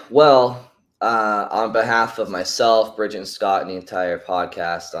righty. Well, on behalf of myself, Bridget and Scott, and the entire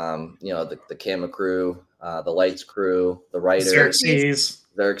podcast, the camera crew, the lights crew, the writers,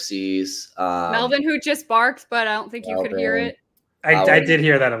 Xerxes, Melvin, who just barked, but I don't think you could hear it. I did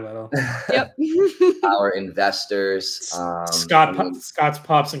hear that a little. Yep. Our investors, Scott's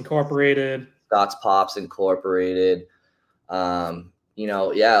Pops Incorporated. Everybody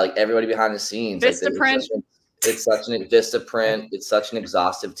behind the scenes. Vistaprint. It's such an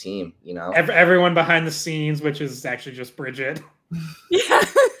exhaustive team. Everyone behind the scenes, which is actually just Bridget. Yeah.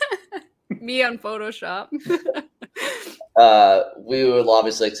 Me on Photoshop. We would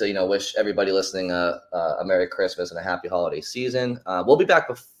obviously like to, wish everybody listening a Merry Christmas and a happy holiday season. We'll be back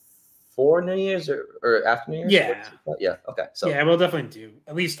before New Year's or after New Year's. Yeah. Yeah. Okay. So yeah, we'll definitely do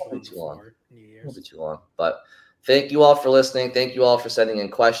at least one before New Year's. Won't be too long. But thank you all for listening. Thank you all for sending in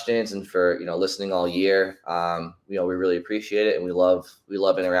questions and for listening all year. We really appreciate it, and we love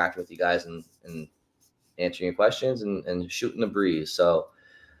interacting with you guys and answering your questions and shooting the breeze. So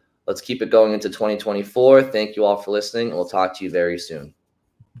let's keep it going into 2024. Thank you all for listening, and we'll talk to you very soon.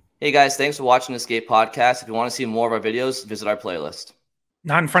 Hey guys, thanks for watching the Skate Podcast. If you want to see more of our videos, visit our playlist.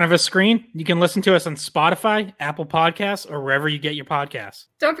 Not in front of a screen? You can listen to us on Spotify, Apple Podcasts, or wherever you get your podcasts.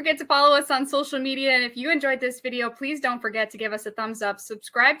 Don't forget to follow us on social media. And if you enjoyed this video, please don't forget to give us a thumbs up,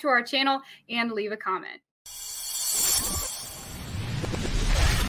 subscribe to our channel, and leave a comment.